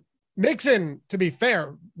 and Mixon, to be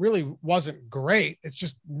fair, really wasn't great. It's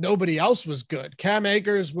just nobody else was good. Cam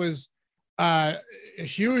Akers was a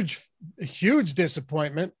huge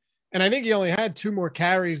disappointment. And I think he only had 2 more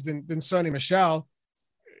carries than Sony Michel.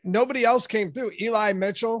 Nobody else came through. Eli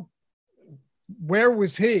Mitchell, where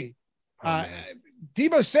was he?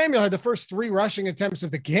 Deebo Samuel had the first 3 rushing attempts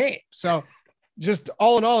of the game. So just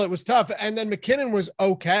all in all, it was tough. And then McKinnon was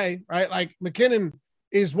okay, right? Like McKinnon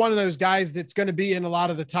is one of those guys that's going to be in a lot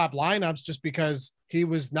of the top lineups just because he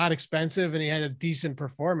was not expensive and he had a decent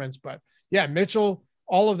performance. But yeah, Mitchell,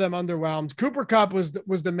 all of them underwhelmed. Cooper Kupp was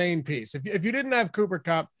the main piece. If you didn't have Cooper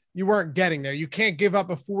Kupp, you weren't getting there. You can't give up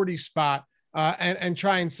a 40 spot and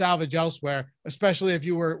try and salvage elsewhere, especially if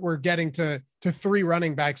you were getting to 3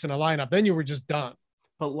 running backs in a lineup. Then you were just done.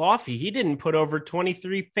 But Lofty, he didn't put over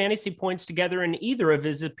 23 fantasy points together in either of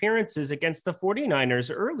his appearances against the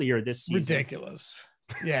 49ers earlier this season. Ridiculous.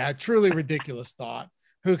 Yeah, truly ridiculous thought.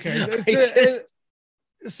 Who cares?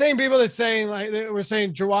 The same people that saying, like, they were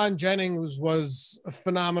saying Jawan Jennings was a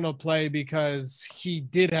phenomenal play because he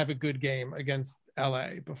did have a good game against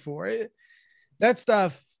LA before. That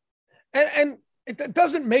stuff, and it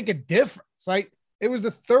doesn't make a difference. Like, it was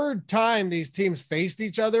the 3rd time these teams faced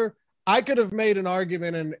each other I could have made an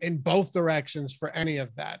argument in both directions for any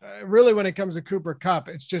of that. Really, when it comes to Cooper Kupp,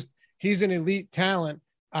 it's just he's an elite talent,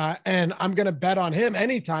 and I'm going to bet on him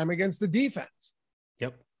anytime against the defense.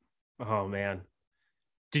 Yep. Oh man,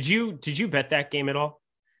 did you bet that game at all?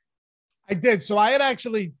 I did. So I had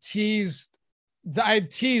actually teased. I had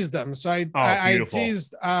teased them. So I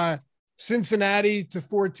teased Cincinnati to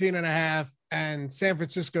 14.5 and San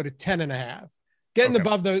Francisco to 10.5. Getting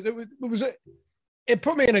above it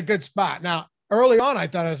put me in a good spot. Now, early on, I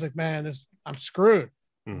thought I was like, man, I'm screwed.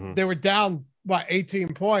 Mm-hmm. They were down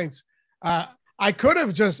 18 points. I could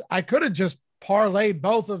have just parlayed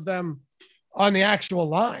both of them on the actual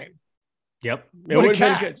line. Yep. It would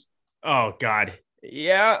have been good. Oh God.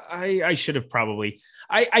 Yeah. I should have probably,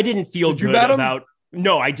 I didn't feel good about,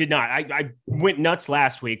 no, I did not. I went nuts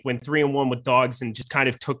last week, went 3-1 with dogs and just kind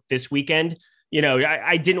of took this weekend. You know,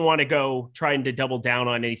 I didn't want to go trying to double down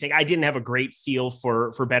on anything. I didn't have a great feel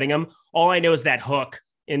for betting them. All I know is that hook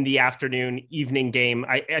in the evening game.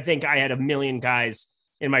 I think I had a million guys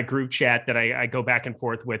in my group chat that I go back and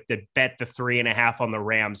forth with that bet the 3.5 on the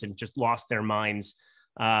Rams and just lost their minds.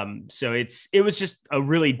 So it was just a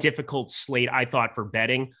really difficult slate, I thought, for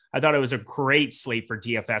betting. I thought it was a great slate for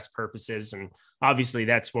DFS purposes. And obviously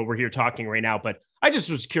that's what we're here talking right now. But I just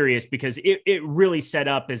was curious because it really set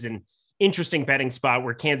up as an interesting betting spot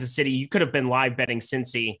where Kansas City, you could have been live betting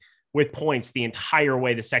Cincy with points the entire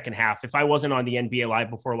way the second half. If I wasn't on the NBA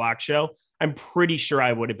Live Before Lock show, I'm pretty sure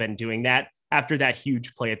I would have been doing that after that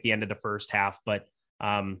huge play at the end of the first half. But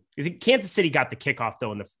I think Kansas City got the kickoff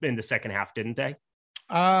though in the second half, didn't they?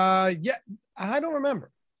 Yeah, I don't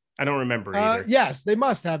remember. I don't remember either. Yes, they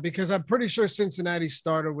must have, because I'm pretty sure Cincinnati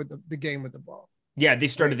started with the game with the ball. Yeah, they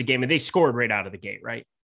started the game and they scored right out of the gate, right?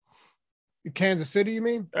 Kansas City, you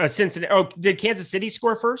mean? Cincinnati. Oh, did Kansas City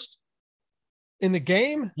score first in the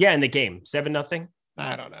game? Yeah, in the game, 7-0.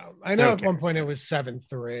 I don't know. I know at one point it was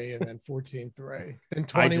 7-3 and then 14-3 and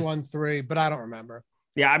 21-3, but I don't remember.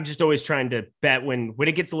 Yeah, I'm just always trying to bet when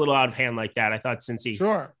it gets a little out of hand like that. I thought Cincy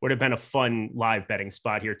would have been a fun live betting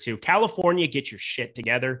spot here too. California, get your shit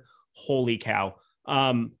together. Holy cow.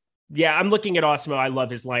 Yeah, I'm looking at Osmo. I love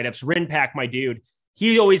his lineups. Rinpack, my dude.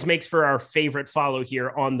 He always makes for our favorite follow here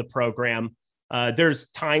on the program. There's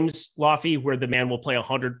times, Lofty, where the man will play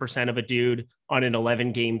 100% of a dude on an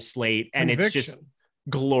 11-game slate, and it's just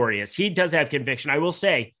glorious. He does have conviction. I will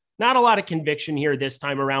say, not a lot of conviction here this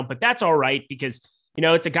time around, but that's all right because, you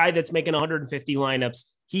know, it's a guy that's making 150 lineups.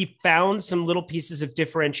 He found some little pieces of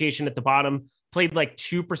differentiation at the bottom, played like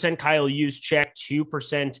 2% Kyle Juszczyk,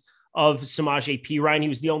 2% of Samaje Perine. He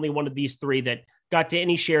was the only one of these three that got to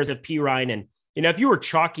any shares of Perine. And, you know, if you were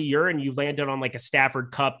chalkier and you landed on like a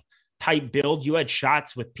Stafford Cup type build, you had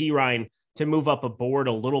shots with Perine to move up a board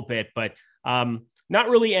a little bit, but not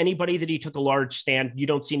really anybody that he took a large stand. You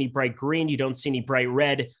don't see any bright green. You don't see any bright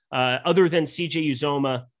red other than CJ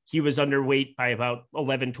Uzoma. He was underweight by about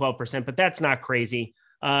 11-12%, but that's not crazy.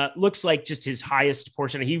 Looks like just his highest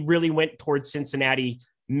portion. He really went towards Cincinnati,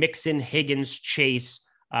 Mixon, Higgins, Chase.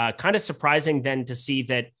 Kind of surprising then to see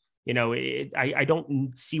that, you know, I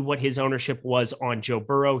don't see what his ownership was on Joe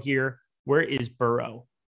Burrow here. Where is Burrow?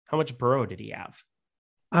 How much Burrow did he have?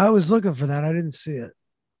 I was looking for that. I didn't see it.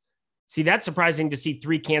 See, that's surprising to see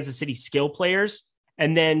 3 Kansas City skill players.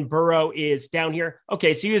 And then Burrow is down here.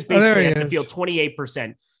 Okay, so he was basically at the field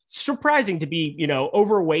 28%. Surprising to be, you know,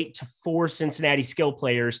 overweight to 4 Cincinnati skill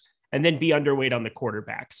players and then be underweight on the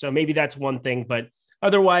quarterback. So maybe that's one thing, but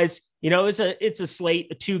otherwise, you know, it's a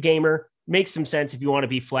slate, a 2-gamer. Makes some sense if you want to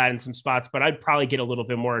be flat in some spots, but I'd probably get a little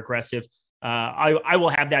bit more aggressive. I will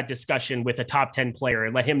have that discussion with a top 10 player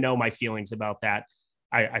and let him know my feelings about that.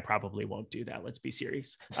 I probably won't do that. Let's be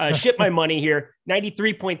serious. Ship my money here.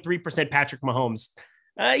 93.3% Patrick Mahomes.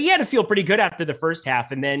 He had to feel pretty good after the first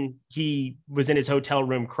half, and then he was in his hotel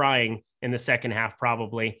room crying in the second half,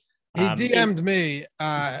 probably. He DM'd me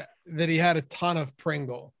that he had a ton of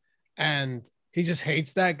Pringle, and he just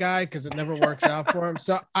hates that guy because it never works out for him.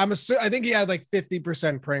 So I think he had like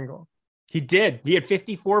 50% Pringle. He did. He had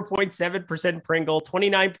 54.7% Pringle,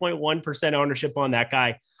 29.1% ownership on that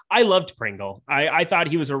guy. I loved Pringle. I thought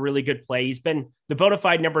he was a really good play. He's been the bona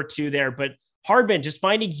fide number 2 there, but Hardman just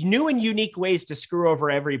finding new and unique ways to screw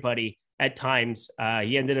over everybody at times.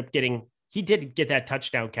 He did get that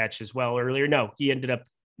touchdown catch as well earlier. No, he ended up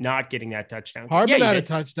not getting that touchdown. Hardman had a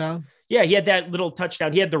touchdown. Yeah, he had that little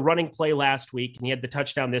touchdown. He had the running play last week, and he had the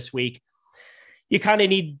touchdown this week. You kind of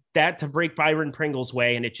need that to break Byron Pringle's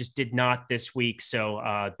way, and it just did not this week.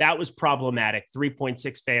 So that was problematic,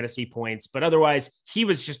 3.6 fantasy points. But otherwise, he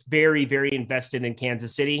was just very, very invested in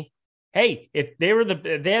Kansas City. Hey, if they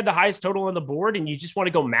had the highest total on the board and you just want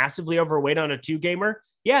to go massively overweight on a 2-gamer,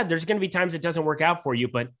 yeah, there's going to be times it doesn't work out for you,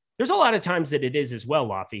 but there's a lot of times that it is as well,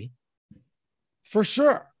 Laffy. For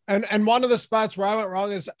sure. And one of the spots where I went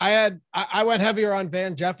wrong is I went heavier on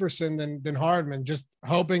Van Jefferson than Hardman, just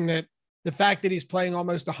hoping that the fact that he's playing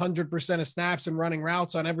almost 100% of snaps and running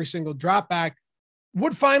routes on every single drop back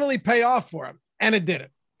would finally pay off for him. And it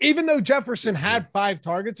didn't. Even though Jefferson had 5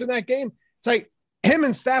 targets in that game, it's like him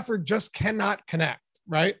and Stafford just cannot connect,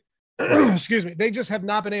 right? Excuse me. They just have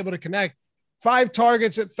not been able to connect. 5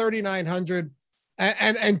 targets at 3,900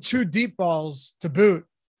 and 2 deep balls to boot.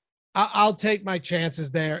 I'll take my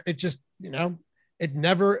chances there. It just, it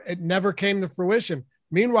never came to fruition.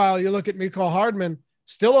 Meanwhile, you look at Mecole Hardman,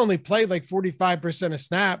 still only played like 45% of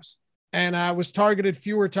snaps, and was targeted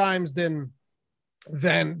fewer times than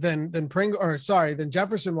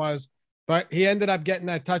Jefferson was, but he ended up getting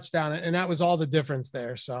that touchdown, and that was all the difference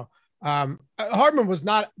there. So Hardman was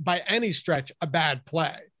not by any stretch a bad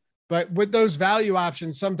play, but with those value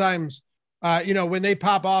options, sometimes when they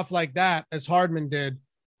pop off like that, as Hardman did,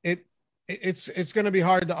 it's going to be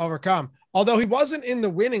hard to overcome. Although he wasn't in the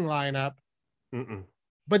winning lineup,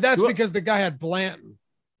 but that's because the guy had Blanton.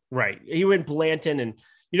 Right. He went Blanton, and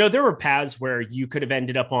there were paths where you could have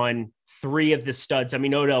ended up on 3 of the studs. I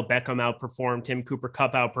mean, Odell Beckham outperformed him. Cooper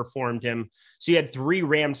Kupp outperformed him. So you had 2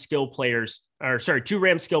 Rams skill players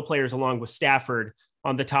along with Stafford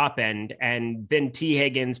on the top end. And then T.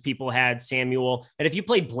 Higgins, people had Samuel. And if you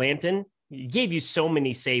played Blanton, he gave you so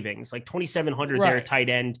many savings, like 2,700 there at tight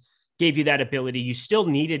end, gave you that ability. You still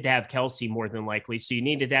needed to have Kelsey more than likely. So you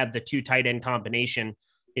needed to have the 2 tight end combination.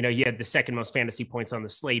 You had the second most fantasy points on the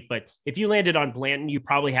slate, but if you landed on Blanton, you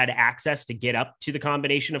probably had access to get up to the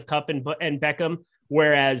combination of Kupp and Beckham.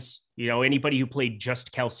 Whereas, anybody who played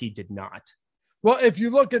just Kelsey did not. Well, if you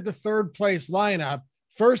look at the third place lineup,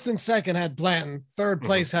 first and second had Blanton, third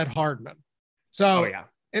place had Hardman. So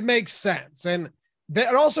it makes sense. And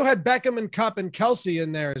it also had Beckham and Kupp and Kelsey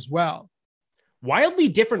in there as well. Wildly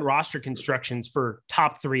different roster constructions for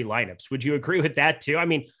top 3 lineups. Would you agree with that too? I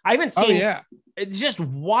mean, I haven't seen it's just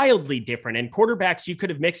wildly different. And quarterbacks, you could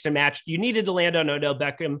have mixed and matched. You needed to land on Odell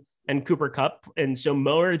Beckham and Cooper Kupp. And so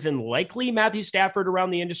more than likely Matthew Stafford around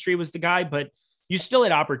the industry was the guy, but you still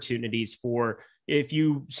had opportunities for, if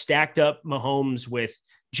you stacked up Mahomes with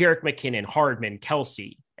Jerick McKinnon, Hardman,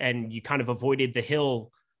 Kelsey, and you kind of avoided the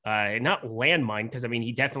Hill, not landmine, because I mean,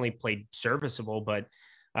 he definitely played serviceable, but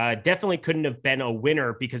definitely couldn't have been a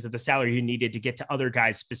winner because of the salary you needed to get to other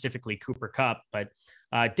guys, specifically Cooper Kupp. But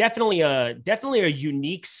definitely a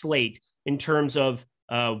unique slate in terms of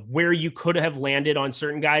where you could have landed on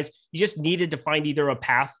certain guys. You just needed to find either a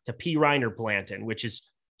path to P. Ryan or Blanton, which is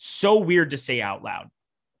so weird to say out loud.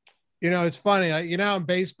 It's funny. In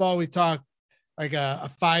baseball, we talk like a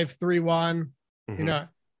 5-3-1.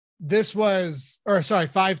 This was,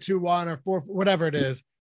 5-2-1 or 4, whatever it is.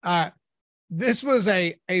 This was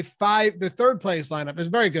a 5, the third place lineup is a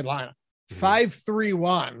very good lineup.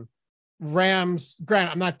 5-3-1 Rams.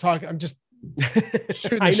 Grant, I'm not talking, I'm just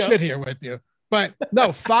shooting the shit here with you. But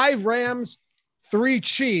no, 5 Rams, 3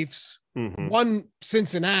 Chiefs, 1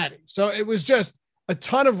 Cincinnati. So it was just a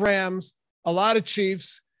ton of Rams, a lot of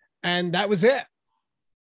Chiefs, and that was it.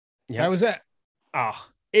 That was it. Oh,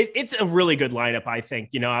 it's a really good lineup, I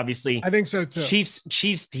think. Obviously, I think so too.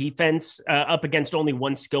 Chiefs defense up against only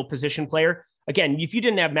 1 skill position player. Again, if you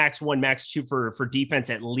didn't have max 1, max 2 for defense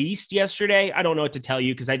at least yesterday, I don't know what to tell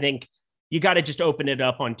you, because I think you got to just open it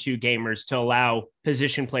up on 2 gamers to allow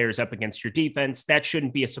position players up against your defense. That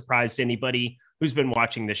shouldn't be a surprise to anybody who's been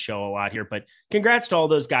watching this show a lot here. But congrats to all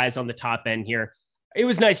those guys on the top end here. It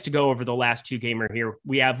was nice to go over the last 2 gamer here.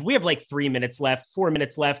 We have like 3 minutes left, 4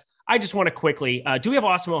 minutes left. I just want to quickly, do we have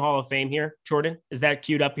Awesome Hall of Fame here, Jordan? Is that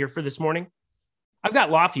queued up here for this morning? I've got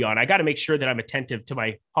Laffy on. I got to make sure that I'm attentive to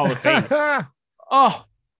my Hall of Fame. Oh,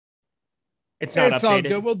 it's not updated. It's all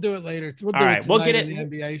good. We'll do it later. We'll do it. We'll get it in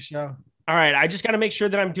the NBA show. All right. I just got to make sure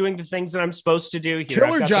that I'm doing the things that I'm supposed to do here.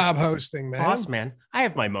 Killer job hosting, man. Boss, man. I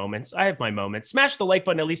have my moments. Smash the like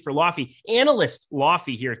button, at least for Laffy. Analyst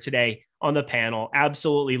Laffy here today on the panel.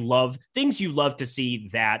 Absolutely love things you love to see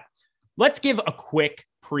that. Let's give a quick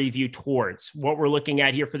preview towards what we're looking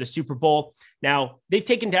at here for the Super Bowl. Now, they've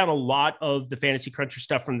taken down a lot of the Fantasy Cruncher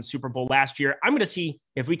stuff from the Super Bowl last year. I'm going to see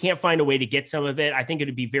if we can't find a way to get some of it. I think it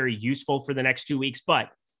would be very useful for the next 2 weeks,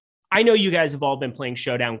 but I know you guys have all been playing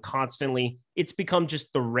Showdown constantly. It's become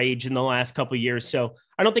just the rage in the last couple of years, so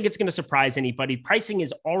I don't think it's going to surprise anybody. Pricing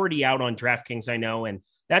is already out on DraftKings, I know, and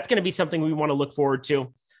that's going to be something we want to look forward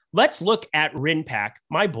to. Let's look at Rinpack,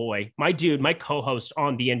 my boy, my dude, my co-host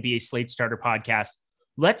on the NBA Slate Starter podcast.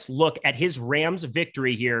 Let's look at his Rams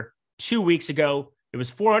victory here 2 weeks ago. It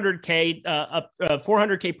was 400K up,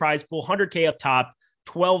 400K prize pool, 100K up top.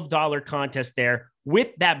 $12 contest there with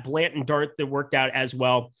that Blanton dart that worked out as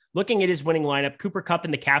well. Looking at his winning lineup, Cooper Kupp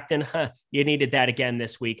and the captain, you needed that again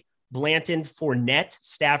this week. Blanton, Fournette,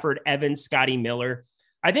 Stafford, Evans, Scotty Miller.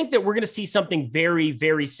 I think that we're going to see something very,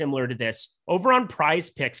 very similar to this over on Prize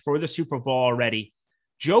Picks for the Super Bowl already.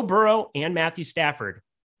 Joe Burrow and Matthew Stafford,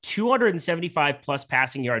 275 plus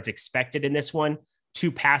passing yards expected in this one,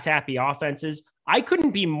 two pass happy offenses. I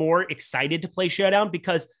couldn't be more excited to play Showdown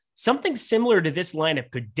because something similar to this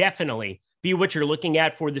lineup could definitely be what you're looking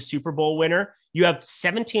at for the Super Bowl winner. You have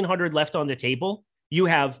 1,700 left on the table. You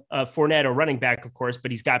have Fournette, a running back, of course,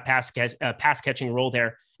 but he's got pass catching role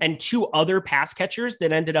there, and two other pass catchers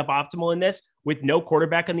that ended up optimal in this with no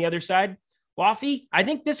quarterback on the other side. Lofty, I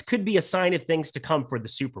think this could be a sign of things to come for the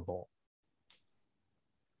Super Bowl.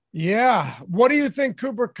 Yeah. What do you think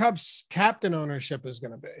Cooper Kupp's captain ownership is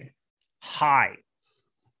going to be? High.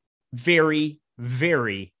 Very,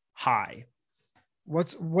 very high.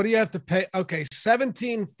 What do you have to pay? Okay,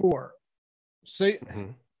 17.4. So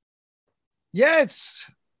yeah, it's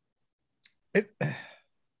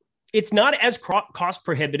not as cost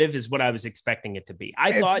prohibitive as what I was expecting it to be.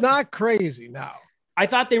 It's not crazy now. I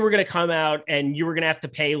thought they were going to come out and you were going to have to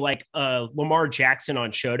pay like a Lamar Jackson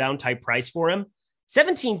on Showdown type price for him.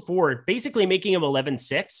 17.4, basically making him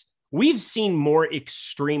 11.6. We've seen more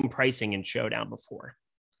extreme pricing in Showdown before.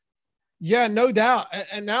 Yeah, no doubt.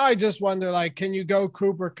 And now I just wonder, like, can you go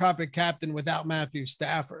Cooper Kupp at captain without Matthew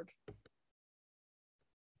Stafford?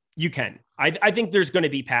 You can. I think there's going to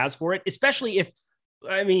be paths for it, especially if,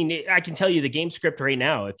 I mean, I can tell you the game script right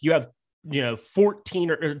now. If you have, 14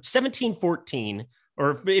 or 17-14,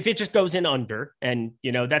 or if it just goes in under and,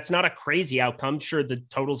 that's not a crazy outcome. Sure, the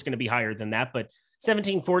total is going to be higher than that, but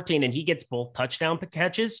 17-14 and he gets both touchdown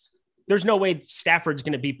catches. There's no way Stafford's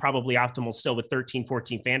going to be probably optimal still with 13,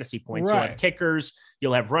 14 fantasy points. Right. You'll have kickers,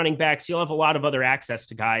 you'll have running backs, you'll have a lot of other access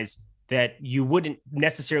to guys that you wouldn't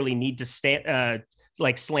necessarily need to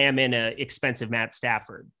slam in a expensive Matt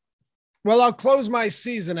Stafford. Well, I'll close my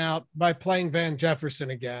season out by playing Van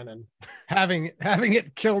Jefferson again and having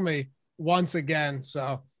it kill me once again.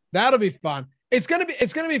 So that'll be fun. It's gonna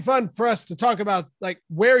be fun for us to talk about like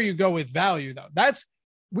where you go with value though.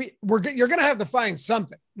 You're gonna have to find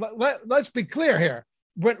something. Let's be clear here.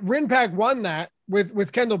 When Rinpack won that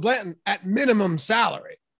with Kendall Blanton at minimum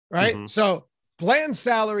salary, right? Mm-hmm. So Blanton's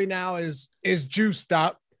salary now is juiced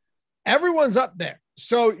up. Everyone's up there.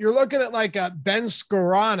 So you're looking at like a Ben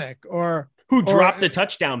Skoranek who dropped a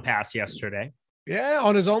touchdown pass yesterday. Yeah,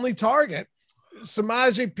 on his only target.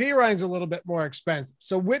 Samaje Perine's a little bit more expensive.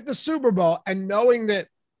 So with the Super Bowl and knowing that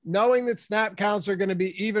snap counts are going to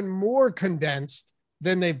be even more condensed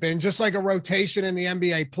than they've been, just like a rotation in the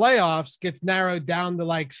NBA playoffs gets narrowed down to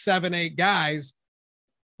like 7-8 guys.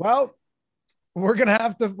 Well, we're going to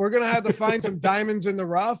have to find some diamonds in the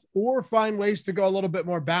rough or find ways to go a little bit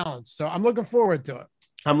more balanced. So I'm looking forward to it.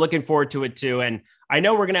 I'm looking forward to it too. And I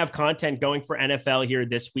know we're going to have content going for NFL here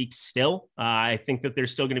this week still. I think that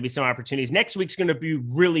there's still going to be some opportunities. Next week's going to be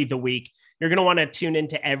really the week. You're going to want to tune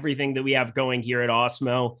into everything that we have going here at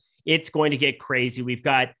Osmo. It's going to get crazy. We've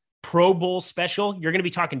got Pro Bowl special. You're going to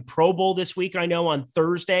be talking Pro Bowl this week, I know, on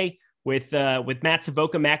Thursday with Matt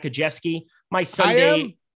Savoca, Matt Kajewski. My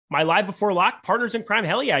Sunday, my live before lock, partners in crime.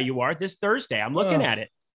 Hell yeah, you are this Thursday. I'm looking at it.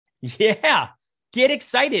 Yeah. Get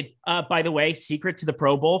excited. By the way, secret to the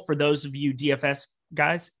Pro Bowl for those of you DFS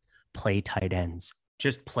guys, play tight ends.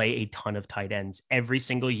 Just play a ton of tight ends every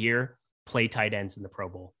single year. Play tight ends in the Pro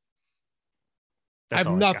Bowl. I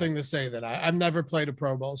have nothing to say that I've never played a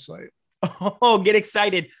Pro Bowl slate. Oh, get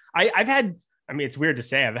excited. It's weird to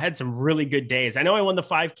say, I've had some really good days. I know I won the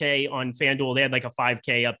 5K on FanDuel. They had like a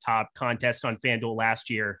 5K up top contest on FanDuel last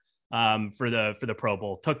year for the Pro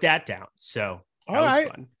Bowl. Took that down. So that was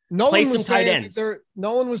fun. No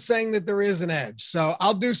one was saying that there is an edge. So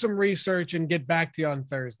I'll do some research and get back to you on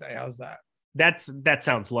Thursday. How's that? That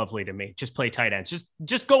sounds lovely to me. Just play tight ends.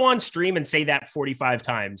 Just go on stream and say that 45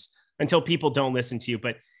 times until people don't listen to you.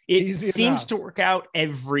 But it seems to work out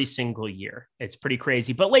every single year. It's pretty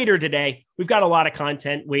crazy. But later today, we've got a lot of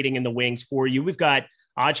content waiting in the wings for you. We've got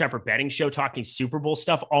Odd Shopper Betting Show talking Super Bowl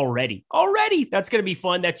stuff already. That's going to be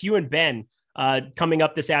fun. That's you and Ben coming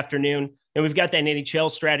up this afternoon. And we've got that NHL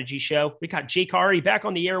strategy show. We got Jake Hari back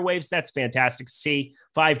on the airwaves. That's fantastic to see.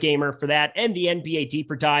 5-gamer for that. And the NBA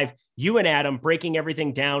Deeper Dive. You and Adam breaking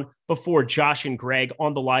everything down before Josh and Greg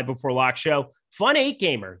on the Live Before Lock show. Fun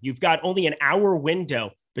 8-gamer. You've got only an hour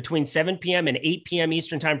window between 7 p.m. and 8 p.m.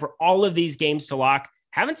 Eastern time for all of these games to lock.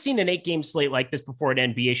 Haven't seen an 8-game slate like this before at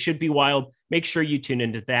NBA. Should be wild. Make sure you tune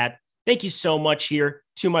into that. Thank you so much here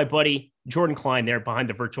to my buddy Jordan Klein there behind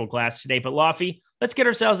the virtual glass today. But Lofty, let's get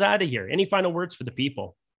ourselves out of here. Any final words for the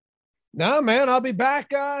people? No, man, I'll be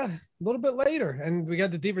back a little bit later. And we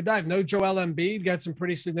got the deeper dive. No Joel Embiid, got some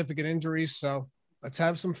pretty significant injuries. So let's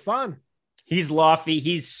have some fun. He's lofty.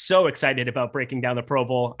 He's so excited about breaking down the Pro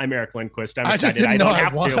Bowl. I'm Eric Lindquist. I'm excited. I just didn't know I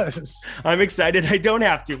don't have to. I'm excited. I don't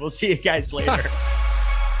have to. We'll see you guys later.